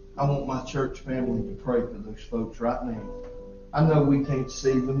 I want my church family to pray for those folks right now. I know we can't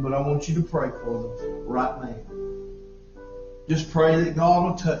see them, but I want you to pray for them right now. Just pray that God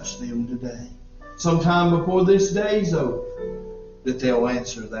will touch them today. Sometime before this day's over, that they'll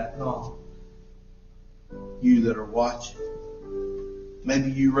answer that knock. You that are watching,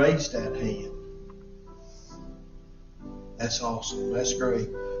 maybe you raised that hand. That's awesome. That's great.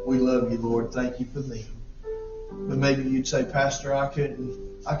 We love you, Lord. Thank you for them. But maybe you'd say, Pastor, I couldn't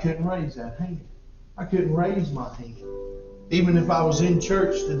raise that hand. I couldn't raise my hand. Even if I was in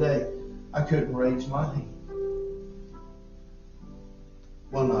church today, I couldn't raise my hand.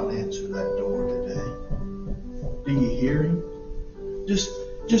 Why not answer that door today? Do you hear Him?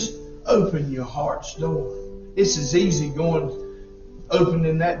 Just open your heart's door. It's as easy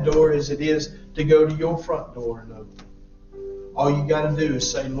opening that door as it is to go to your front door and open. All you got to do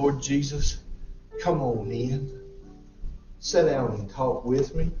is say, Lord Jesus, come on in. Sit down and talk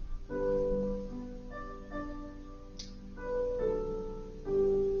with me.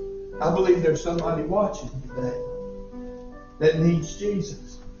 I believe there's somebody watching today that needs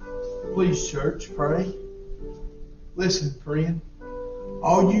Jesus. Please, church, pray. Listen, friend.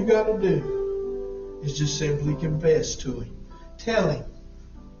 All you got to do is just simply confess to Him. Tell Him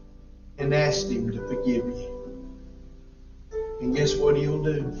and ask Him to forgive you. And guess what He'll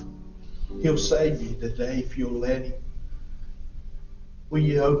do? He'll save you today if you'll let Him. Will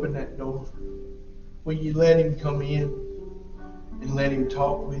you open that door? Will you let Him come in and let Him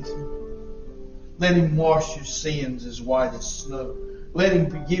talk with you? Let Him wash your sins as white as snow. Let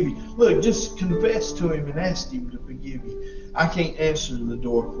Him forgive you. Look, just confess to Him and ask Him to forgive you. I can't answer the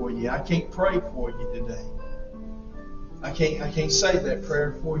door for you. I can't pray for you today. I can't say that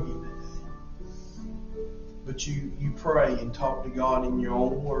prayer for you today. But you pray and talk to God in your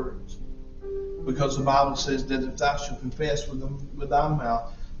own words. Because the Bible says that if thou shalt confess with thy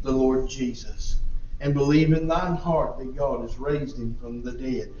mouth the Lord Jesus, and believe in thine heart that God has raised Him from the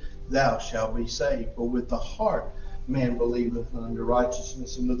dead, thou shalt be saved. For with the heart man believeth unto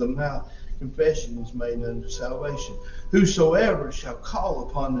righteousness, and with the mouth confession is made unto salvation. Whosoever shall call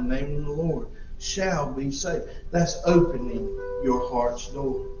upon the name of the Lord shall be saved. That's opening your heart's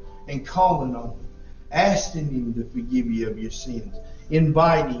door and calling on Him, asking Him to forgive you of your sins,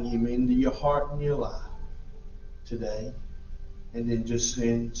 inviting Him into your heart and your life today, and then just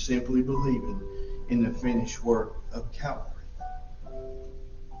simply believing in the finished work of Calvary.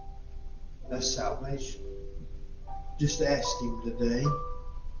 That's salvation. Just ask Him today.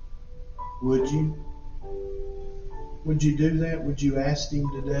 Would you? Would you do that? Would you ask Him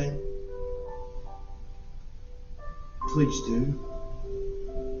today? Please do.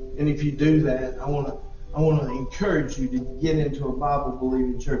 And if you do that, I want to encourage you to get into a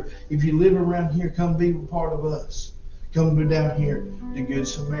Bible-believing church. If you live around here, come be a part of us. Come down here to Good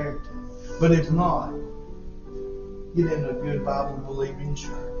Samaritan. But if not, get in a good Bible-believing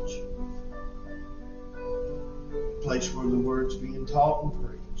church. A place where the Word's being taught and preached.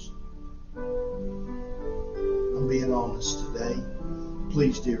 I'm being honest today.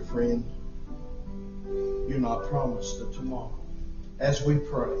 Please, dear friend, you're not promised a tomorrow. As we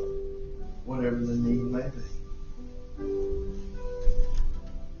pray, whatever the need may be.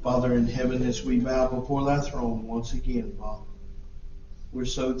 Father in heaven, as we bow before thy throne once again, Father, we're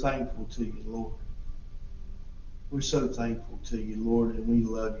so thankful to you, Lord. We're so thankful to you, Lord, and we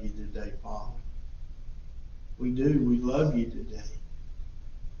love you today, Father. We do. We love you today.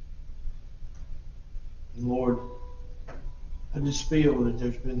 And Lord, I just feel that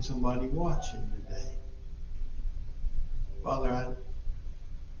there's been somebody watching today. Father,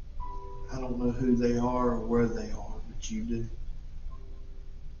 I don't know who they are or where they are, but you do.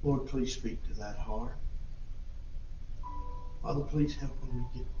 Lord, please speak to that heart. Father, please help them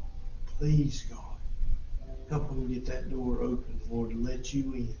to please, God, help them get that door open, Lord, to let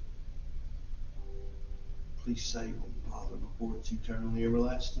you in. Please save them, Father, before it's eternally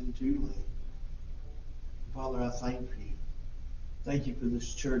everlasting too late. Father, I thank you. Thank you for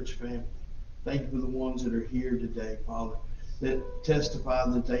this church family. Thank you for the ones that are here today, Father, that testify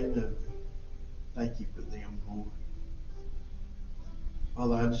that they know you. Thank you for them, Lord.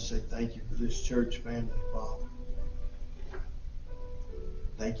 Father, I just say thank you for this church family, Father.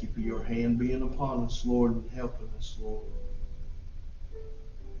 Thank you for your hand being upon us, Lord, and helping us, Lord.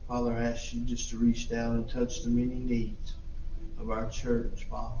 Father, I ask you just to reach down and touch the many needs of our church,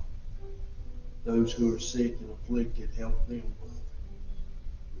 Father. Those who are sick and afflicted, help them, Father.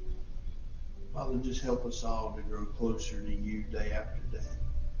 Father, just help us all to grow closer to you day after day.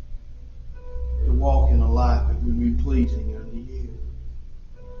 To walk in a life that would be pleasing unto you.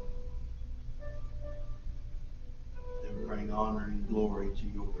 That bring honor and glory to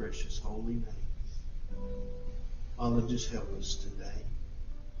your precious holy name. Father, just help us today.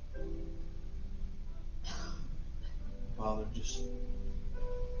 Father,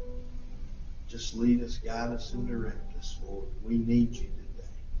 just lead us, guide us, and direct us, Lord. We need you today.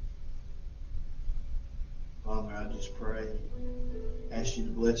 Father, I just pray, ask you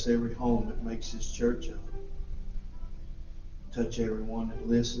to bless every home that makes this church up. Touch everyone that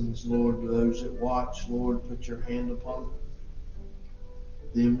listens, Lord, those that watch, Lord, put your hand upon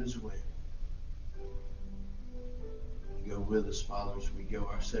them as well. Go with us, Father, as we go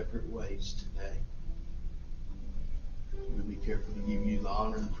our separate ways today. We'll be careful to give you the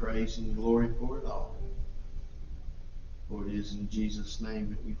honor and praise and glory for it all. For it is in Jesus'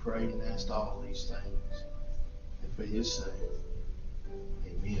 name that we pray and ask all these things. And for his sake,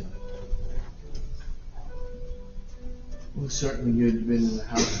 amen. Well, it's certainly good to have been in the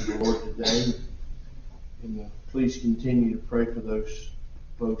house of the Lord today. And please continue to pray for those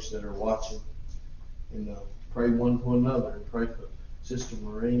folks that are watching. And pray one for another. And pray for Sister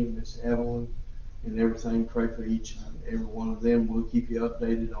Marie and Miss Evelyn and everything. Pray for each and every one of them. We'll keep you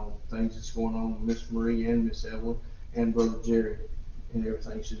updated on things that's going on with Miss Marie and Miss Evelyn and Brother Jerry and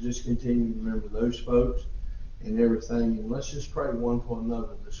everything. So just continue to remember those folks and everything. And let's just pray one for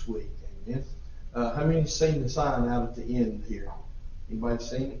another this week. Amen. How many seen the sign out at the end here? Anybody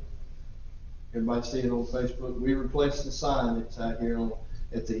seen it? Everybody see it on Facebook? We replaced the sign that's out here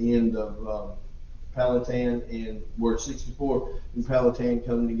at the end of Palatine and where 64 and Palatine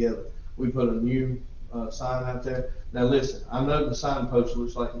come together. We put a new sign out there. Now listen, I know the signpost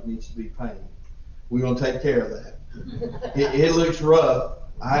looks like it needs to be painted. We're going to take care of that. It looks rough.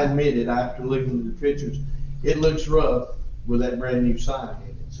 I admit it after looking at the pictures. It looks rough with that brand new sign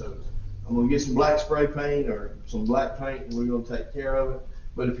in it. So I'm going to get some black spray paint or some black paint and we're going to take care of it.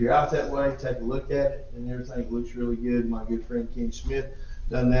 But if you're out that way, take a look at it and everything. It looks really good. My good friend Kenny Smith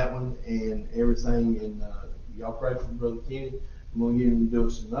done that one and everything. And y'all pray for Brother Kenny. I'm going to get him to do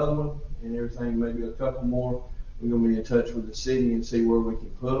us another one and everything, maybe a couple more. We're going to be in touch with the city and see where we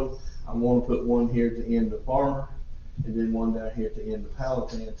can put them. I want to put one here at the end of Farmer and then one down here at the end of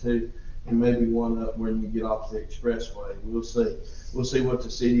Palatine too. And maybe one up when you get off the expressway. We'll see. We'll see what the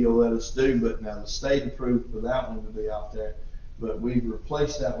city will let us do. But now the state approved for that one to be out there. But we've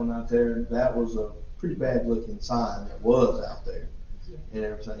replaced that one out there. That was a pretty bad looking sign that was out there and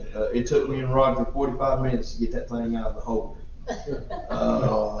everything. It took me and Roger 45 minutes to get that thing out of the holder.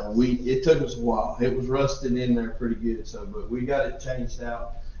 It took us a while. It was rusted in there pretty good. So, but we got it changed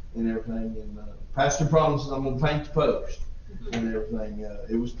out and everything. And Pastor promises I'm going to paint the post and everything.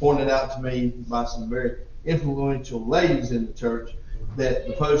 It was pointed out to me by some very influential ladies in the church that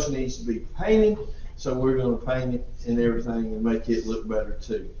the post needs to be painted. So we're going to paint it and everything and make it look better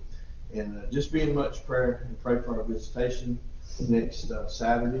too. And just be in much prayer and pray for our visitation next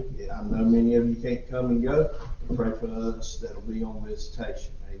Saturday. I know many of you can't come and go. Pray for us that'll be on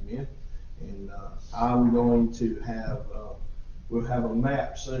visitation. Amen. And I'm going to have, we'll have a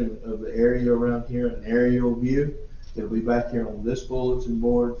map soon of the area around here, an aerial view. It'll be back here on this bulletin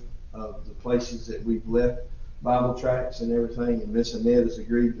board of the places that we've left Bible tracts and everything. And Miss Annette has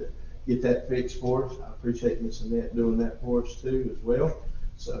agreed to get that fixed for us. I appreciate Miss Annette doing that for us too as well.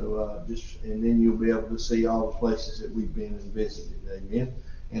 So and then you'll be able to see all the places that we've been and visited. Amen.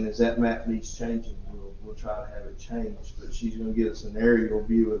 And as that map needs changing, we'll try to have it changed. But she's going to get us an aerial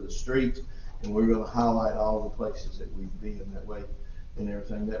view of the streets, and we're going to highlight all the places that we've been that way and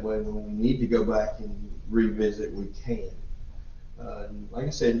everything. That way, when we need to go back and revisit, we can. Like I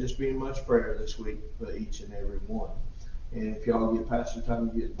said, just be in much prayer this week for each and every one. And if y'all get past your time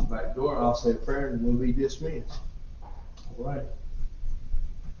to get to the back door, I'll say a prayer and we'll be dismissed. All right.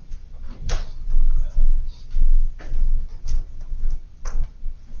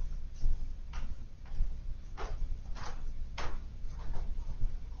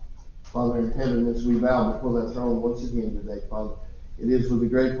 Father in heaven, as we bow before that throne once again today, Father, it is with a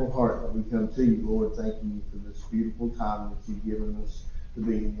grateful heart that we come to you, Lord, thanking you for this beautiful time that you've given us to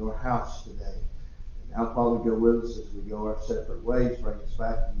be in your house today. And now, Father, go with us as we go our separate ways. Bring us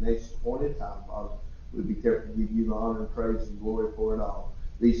back to the next appointed time, Father. We'll be careful to give you the honor and praise and glory for it all.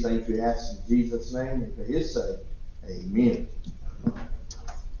 These things we ask in Jesus' name and for his sake. Amen.